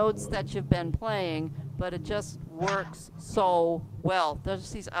same notes that you've been playing, but it just works so well.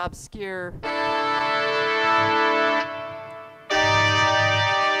 There's these obscure...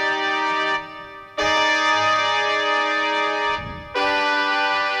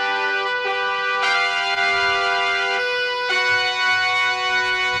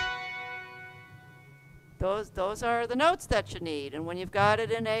 those are the notes that you need. And when you've got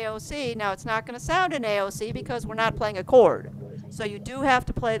it in AOC, now it's not going to sound in AOC because we're not playing a chord. So you do have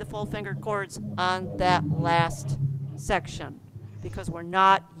to play the full fingered chords on that last section because we're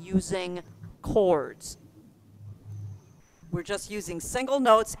not using chords. We're just using single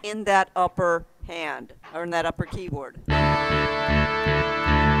notes in that upper hand or in that upper keyboard.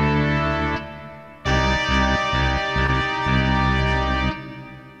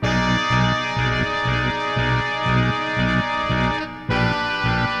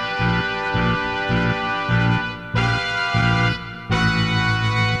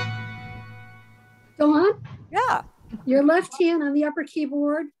 Dawn, Yeah. your left hand on the upper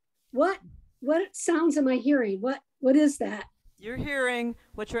keyboard. What sounds am I hearing? What is that? You're hearing,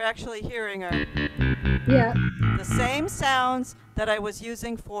 what you're actually hearing are Yeah. the same sounds that I was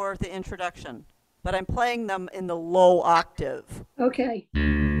using for the introduction, but I'm playing them in the low octave. Okay.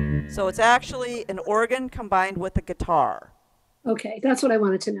 So it's actually an organ combined with a guitar. Okay. That's what I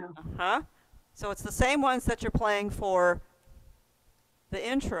wanted to know. Uh-huh. So it's the same ones that you're playing for the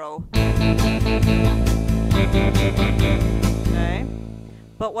intro. Okay.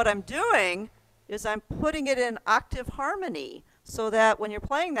 But what I'm doing is I'm putting it in octave harmony so that when you're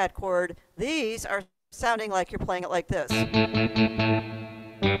playing that chord, these are sounding like you're playing it like this.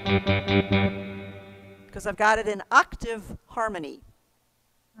 Because I've got it in octave harmony.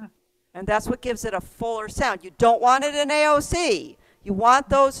 And that's what gives it a fuller sound. You don't want it in AOC. You want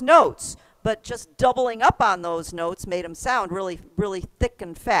those notes, but just doubling up on those notes made them sound really, really thick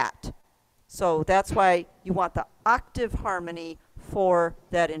and fat. So that's why you want the octave harmony for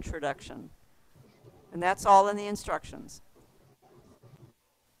that introduction. And that's all in the instructions.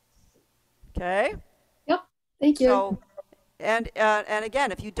 Okay? Yep. Thank you. So, and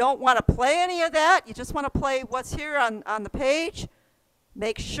again, if you don't want to play any of that, you just want to play what's here on the page,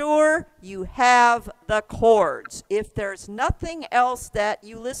 make sure you have the chords. If there's nothing else that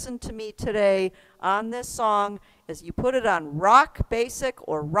you listen to me today on this song, is you put it on rock basic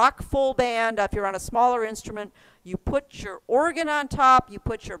or rock full band. If you're on a smaller instrument, you put your organ on top, you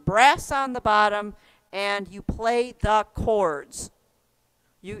put your brass on the bottom, and you play the chords.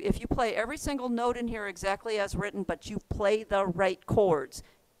 If you play every single note in here exactly as written, but you play the right chords,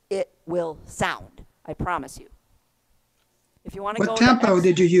 it will sound. I promise you. If you want to go What tempo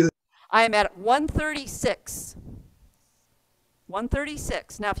did you use? I am at 136.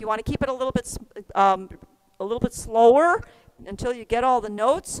 136. Now, if you want to keep it a little bit slower until you get all the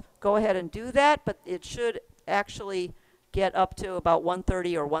notes, go ahead and do that. But it should actually get up to about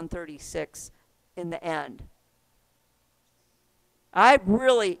 130 or 136 in the end. I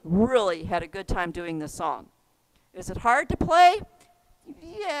really, really had a good time doing this song. Is it hard to play?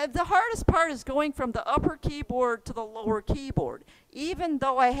 Yeah, the hardest part is going from the upper keyboard to the lower keyboard. Even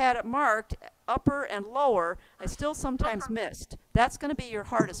though I had it marked upper and lower, I still sometimes missed. That's going to be your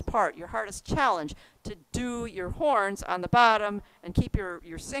hardest part, your hardest challenge, to do your horns on the bottom and keep your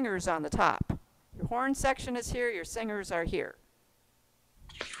singers on the top. Your horn section is here, your singers are here.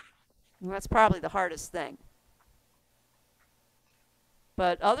 And that's probably the hardest thing.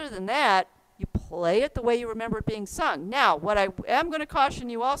 But other than that, you play it the way you remember it being sung. Now, what I am going to caution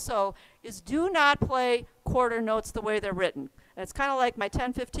you also is do not play quarter notes the way they're written. And it's kind of like my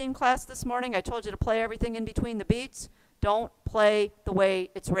 10-15 class this morning. I told you to play everything in between the beats. Don't play the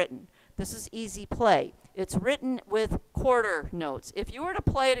way it's written. This is easy play. It's written with quarter notes. If you were to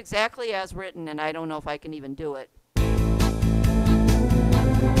play it exactly as written, and I don't know if I can even do it,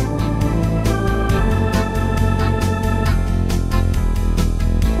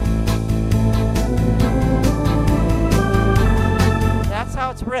 that's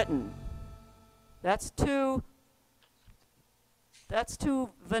how it's written. That's too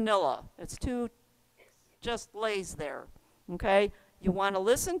vanilla. It's too just lays there. Okay? You want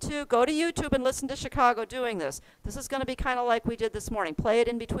to go to YouTube and listen to Chicago doing this. This is going to be kind of like we did this morning. Play it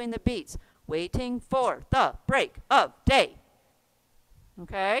in between the beats. Waiting for the break of day.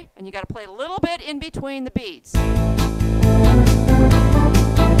 Okay? And you got to play a little bit in between the beats.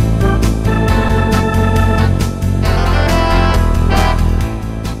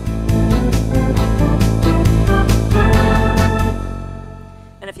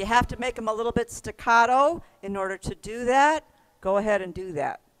 And if you have to make them a little bit staccato in order to do that, go ahead and do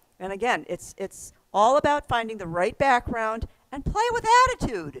that. And again, it's all about finding the right background and play with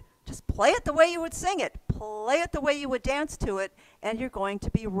attitude. Just play it the way you would sing it. Play it the way you would dance to it, and you're going to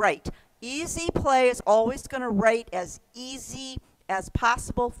be right. Easy play is always going to write as easy as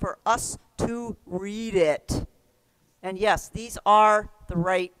possible for us to read it. And yes, these are the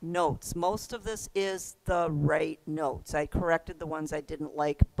right notes. Most of this is the right notes. I corrected the ones I didn't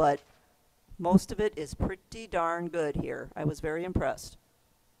like, but most of it is pretty darn good here. I was very impressed.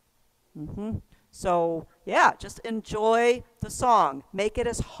 So, yeah, just enjoy the song. Make it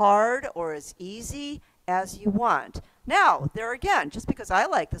as hard or as easy as you want. Now, there again, just because I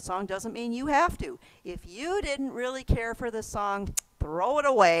like the song doesn't mean you have to. If you didn't really care for the song, throw it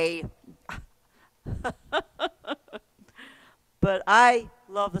away. But I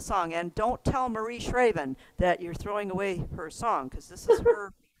love the song. And don't tell Marie Shraven that you're throwing away her song, because this is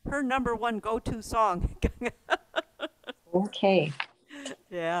her number one go-to song. Okay.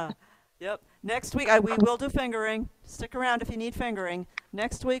 Yeah. Yep. Next week, we will do fingering. Stick around if you need fingering.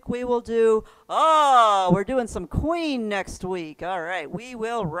 Next week, we will do, we're doing some Queen next week. All right. We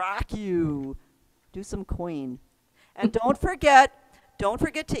will rock you. Do some Queen. And don't forget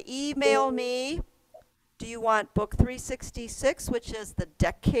to email me. Do you want book 366, which is the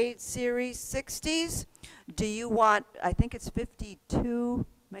Decade Series 60s? Do you want, I think it's 52,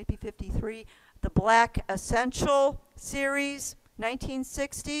 might be 53, the Black Essential Series,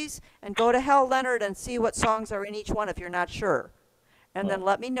 1960s? And go to Hal Leonard and see what songs are in each one if you're not sure. And then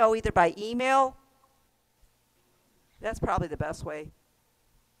let me know either by email. That's probably the best way.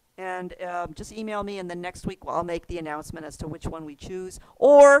 And just email me, and then next week I'll make the announcement as to which one we choose.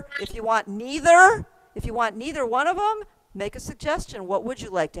 Or if you want neither one of them, make a suggestion. What would you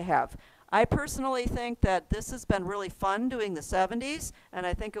like to have? I personally think that this has been really fun doing the 70s, and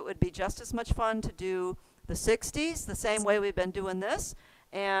I think it would be just as much fun to do the 60s, the same way we've been doing this.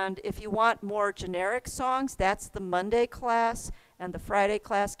 And if you want more generic songs, that's the Monday class, and the Friday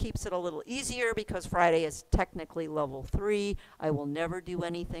class keeps it a little easier because Friday is technically level 3. I will never do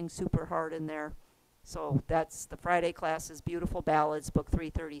anything super hard in there. So that's the Friday class is Beautiful Ballads, book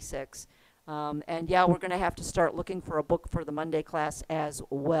 336. And yeah, we're going to have to start looking for a book for the Monday class as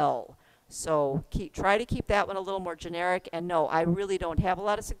well. So try to keep that one a little more generic. And no, I really don't have a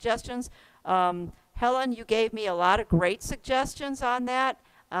lot of suggestions. Helen, you gave me a lot of great suggestions on that.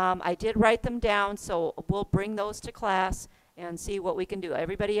 I did write them down, so we'll bring those to class and see what we can do.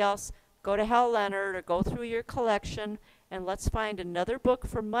 Everybody else, go to Hal Leonard or go through your collection, and let's find another book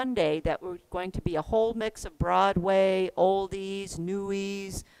for Monday that we're going to be a whole mix of Broadway, oldies,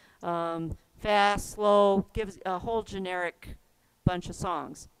 newies, fast, slow, gives a whole generic bunch of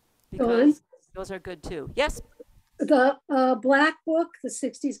songs, because those are good too. Yes? The Black Book, the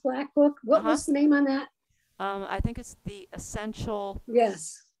 60s Black Book, what was the name on that? I think it's the Essential.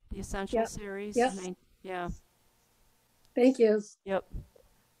 Yes. The Essential series. Yep. Yeah. Thank you. Yep.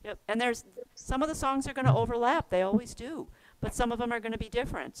 And there's some of the songs are going to overlap. They always do. But some of them are going to be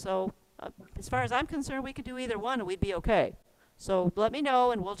different. So as far as I'm concerned, we could do either one and we'd be okay. So let me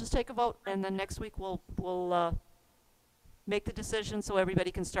know and we'll just take a vote. And then next week we'll make the decision so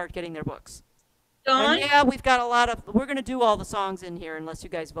everybody can start getting their books. Dawn? And yeah, we've got we're going to do all the songs in here unless you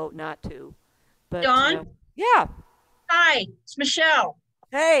guys vote not to. But, Dawn? Yeah. Hi, it's Michelle.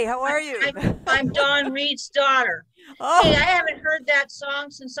 Hey, how are you? I'm Dawn Reed's daughter. Oh. Hey, I haven't heard that song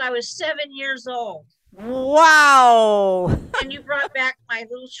since I was 7 years old. Wow. And you brought back my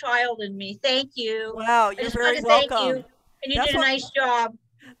little child in me. Thank you. Wow, you're very welcome. Thank you. And you did a nice job.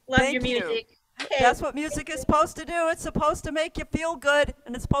 Love your music. Okay. That's what music is supposed to do. It's supposed to make you feel good,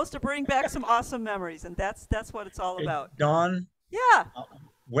 and it's supposed to bring back some awesome memories, and that's what it's all about. Dawn? Yeah.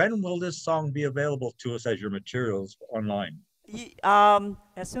 When will this song be available to us as your materials online?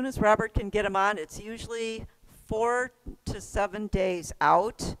 As soon as Robert can get them on, it's usually 4 to 7 days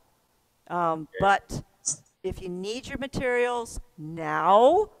out. But if you need your materials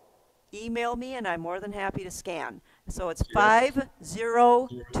now, email me and I'm more than happy to scan. So it's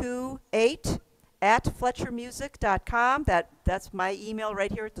 5028@fletchermusic.com. That's my email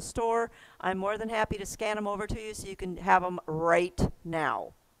right here at the store. I'm more than happy to scan them over to you so you can have them right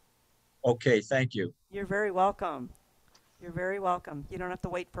now. Okay, thank you. You're very welcome. You're very welcome. You don't have to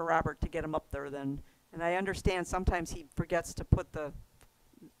wait for Robert to get them up there then. And I understand sometimes he forgets to put the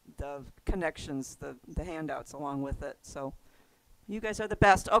connections, the handouts along with it. So you guys are the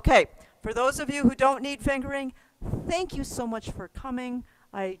best. Okay, for those of you who don't need fingering, thank you so much for coming.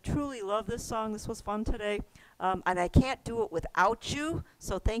 I truly love this song. This was fun today. And I can't do it without you,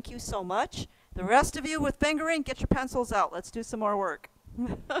 so thank you so much. The rest of you with fingering, get your pencils out. Let's do some more work.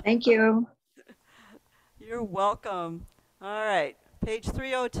 Thank you. You're welcome. All right, page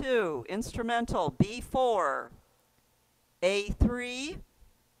 302, instrumental B4, A3,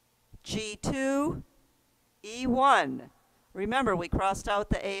 G2, E1. Remember, we crossed out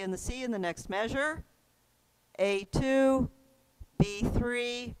the A and the C in the next measure. A2,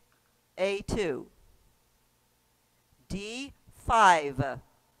 B3, A2. D5.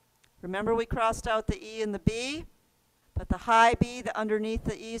 Remember, we crossed out the E and the B. But the high B, the underneath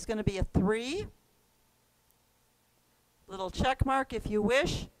the E, is going to be a 3. Little check mark if you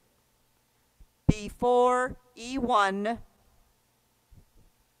wish. B4, E1,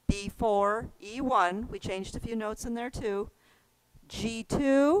 B4, E1. We changed a few notes in there too.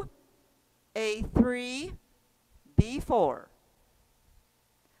 G2, A3, B4.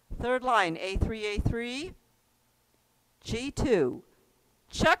 Third line, A3, A3, G2.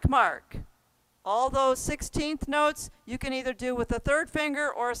 Check mark. All those 16th notes you can either do with a third finger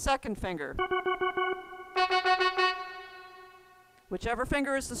or a second finger. Whichever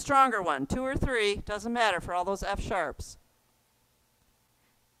finger is the stronger one, 2 or 3, doesn't matter for all those F sharps.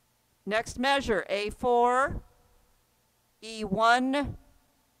 Next measure, A4, E1,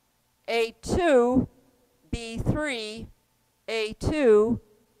 A2, B3, A2,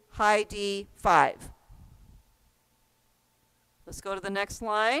 high D, 5. Let's go to the next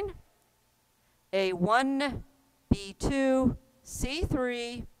line. A1, B2,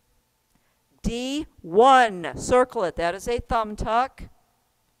 C3, D1. Circle it. That is a thumb tuck.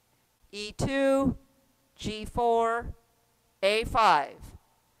 E2, G4, A5.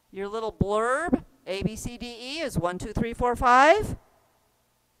 Your little blurb, A, B, C, D, E, is 1, 2, 3, 4, 5.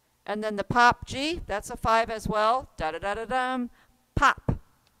 And then the pop G, that's a 5 as well. Da-da-da-da-dum. Pop.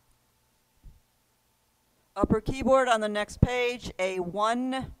 Upper keyboard on the next page,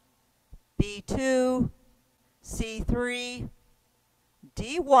 A1, B2, C3,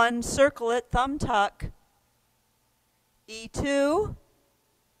 D1, circle it, thumb tuck, E2,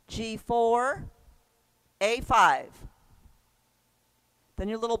 G4, A5. Then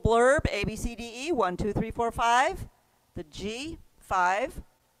your little blurb, A, B, C, D, E, 1, 2, 3, 4, 5, the G, 5.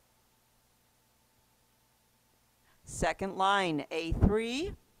 Second line,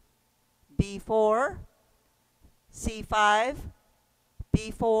 A3, B4, C5,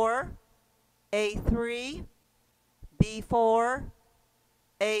 B4, A3, B4,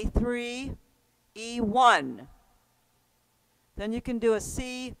 A3, E1. Then you can do a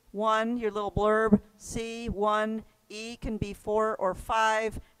C1, your little blurb, C1, E can be 4 or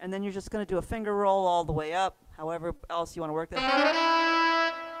 5, and then you're just going to do a finger roll all the way up, however else you want to work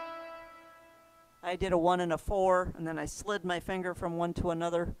that. I did a 1 and a 4, and then I slid my finger from one to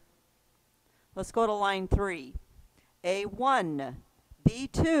another. Let's go to line 3. A1,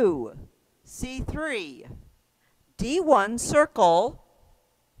 B2, C3, D1, circle,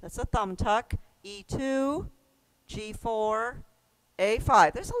 that's a thumb tuck, E2, G4,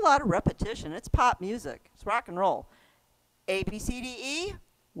 A5. There's a lot of repetition. It's pop music. It's rock and roll. A, B, C, D, E,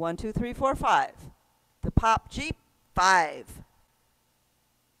 1, 2, 3, 4, 5. The pop G, 5.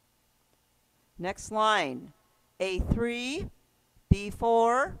 Next line, A3,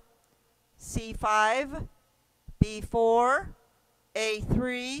 B4, C5, B4,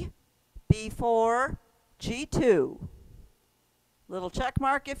 A3, B4, G2. Little check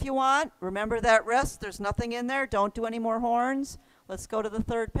mark if you want. Remember that rest. There's nothing in there. Don't do any more horns. Let's go to the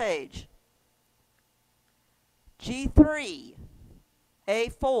third page. G3,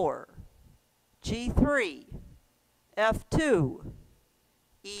 A4, G3, F2,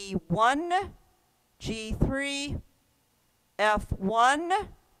 E1, G3, F1,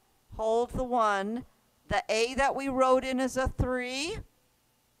 hold the 1. The A that we wrote in is a 3.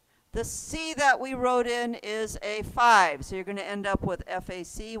 The C that we wrote in is a 5. So you're going to end up with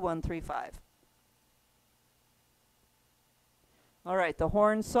FAC 1, 3, 5. All right, the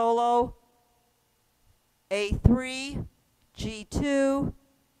horn solo. A3, G2,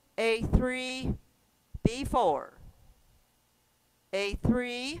 A3, B4.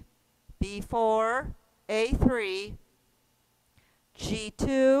 A3, B4, A3,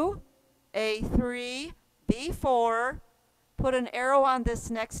 G2, A3, B4. Put an arrow on this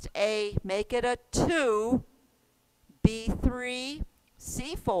next A, make it a 2, B3,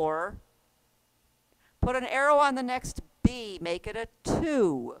 C4. Put an arrow on the next B, make it a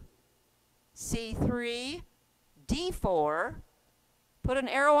 2, C3, D4. Put an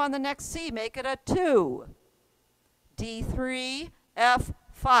arrow on the next C, make it a 2, D3,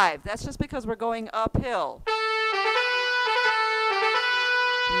 F5. That's just because we're going uphill.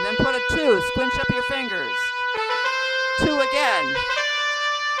 And then put a 2, squinch up your fingers. 2 again.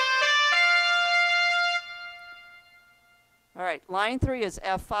 All right, line 3 is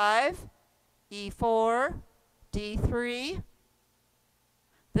F5, E4, D3.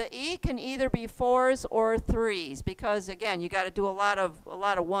 The E can either be 4s or 3s because again, you got to do a lot of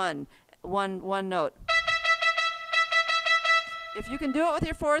one note. If you can do it with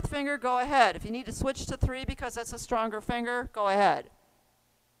your 4th finger, go ahead. If you need to switch to 3 because that's a stronger finger, go ahead.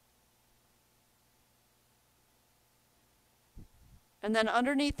 And then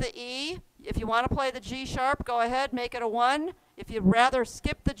underneath the E, if you want to play the G sharp, go ahead, make it a 1. If you'd rather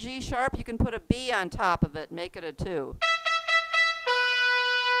skip the G sharp, you can put a B on top of it, make it a 2.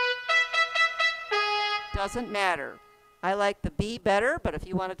 Doesn't matter. I like the B better, but if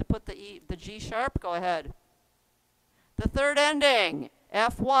you wanted to put the G sharp, go ahead. The third ending,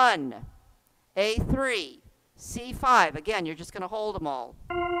 F1, A3, C5. Again, you're just going to hold them all.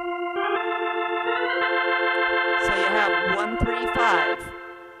 So you have 1, 3, 5.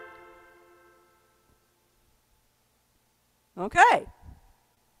 Okay.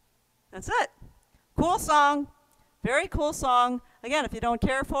 That's it. Cool song. Very cool song. Again, if you don't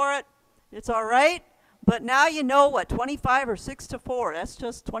care for it, it's all right. But now you know what, 25 or 6 to 4. That's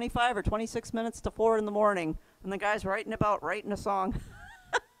just 25 or 26 minutes to 4 in the morning. And the guy's writing a song.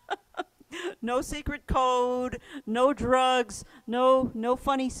 No secret code, no drugs, no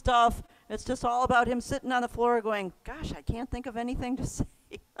funny stuff. It's just all about him sitting on the floor going, gosh, I can't think of anything to say.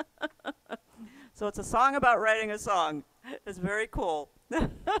 So it's a song about writing a song. It's very cool.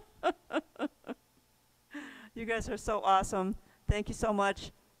 You guys are so awesome. Thank you so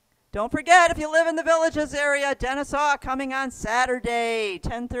much. Don't forget, if you live in the Villages area, Dennisaw coming on Saturday,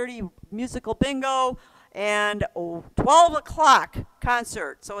 10:30 musical bingo, and 12 o'clock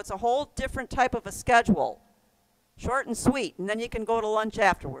concert. So it's a whole different type of a schedule. Short and sweet, and then you can go to lunch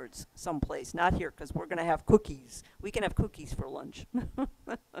afterwards someplace. Not here, because we're going to have cookies. We can have cookies for lunch.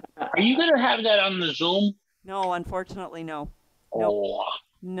 Are you going to have that on the Zoom? No, unfortunately, no. Oh. Nope.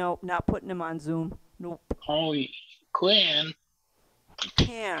 Nope, not putting him on Zoom. Nope. Oh, Quinn.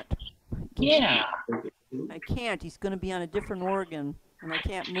 Can't. Yeah. I can't. He's going to be on a different organ, and I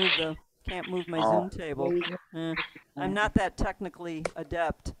can't move my Zoom table. I'm not that technically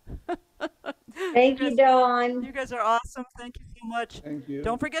adept. Thank you, Dawn. You guys are awesome. Thank you so much. Thank you.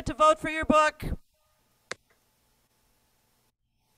 Don't forget to vote for your book.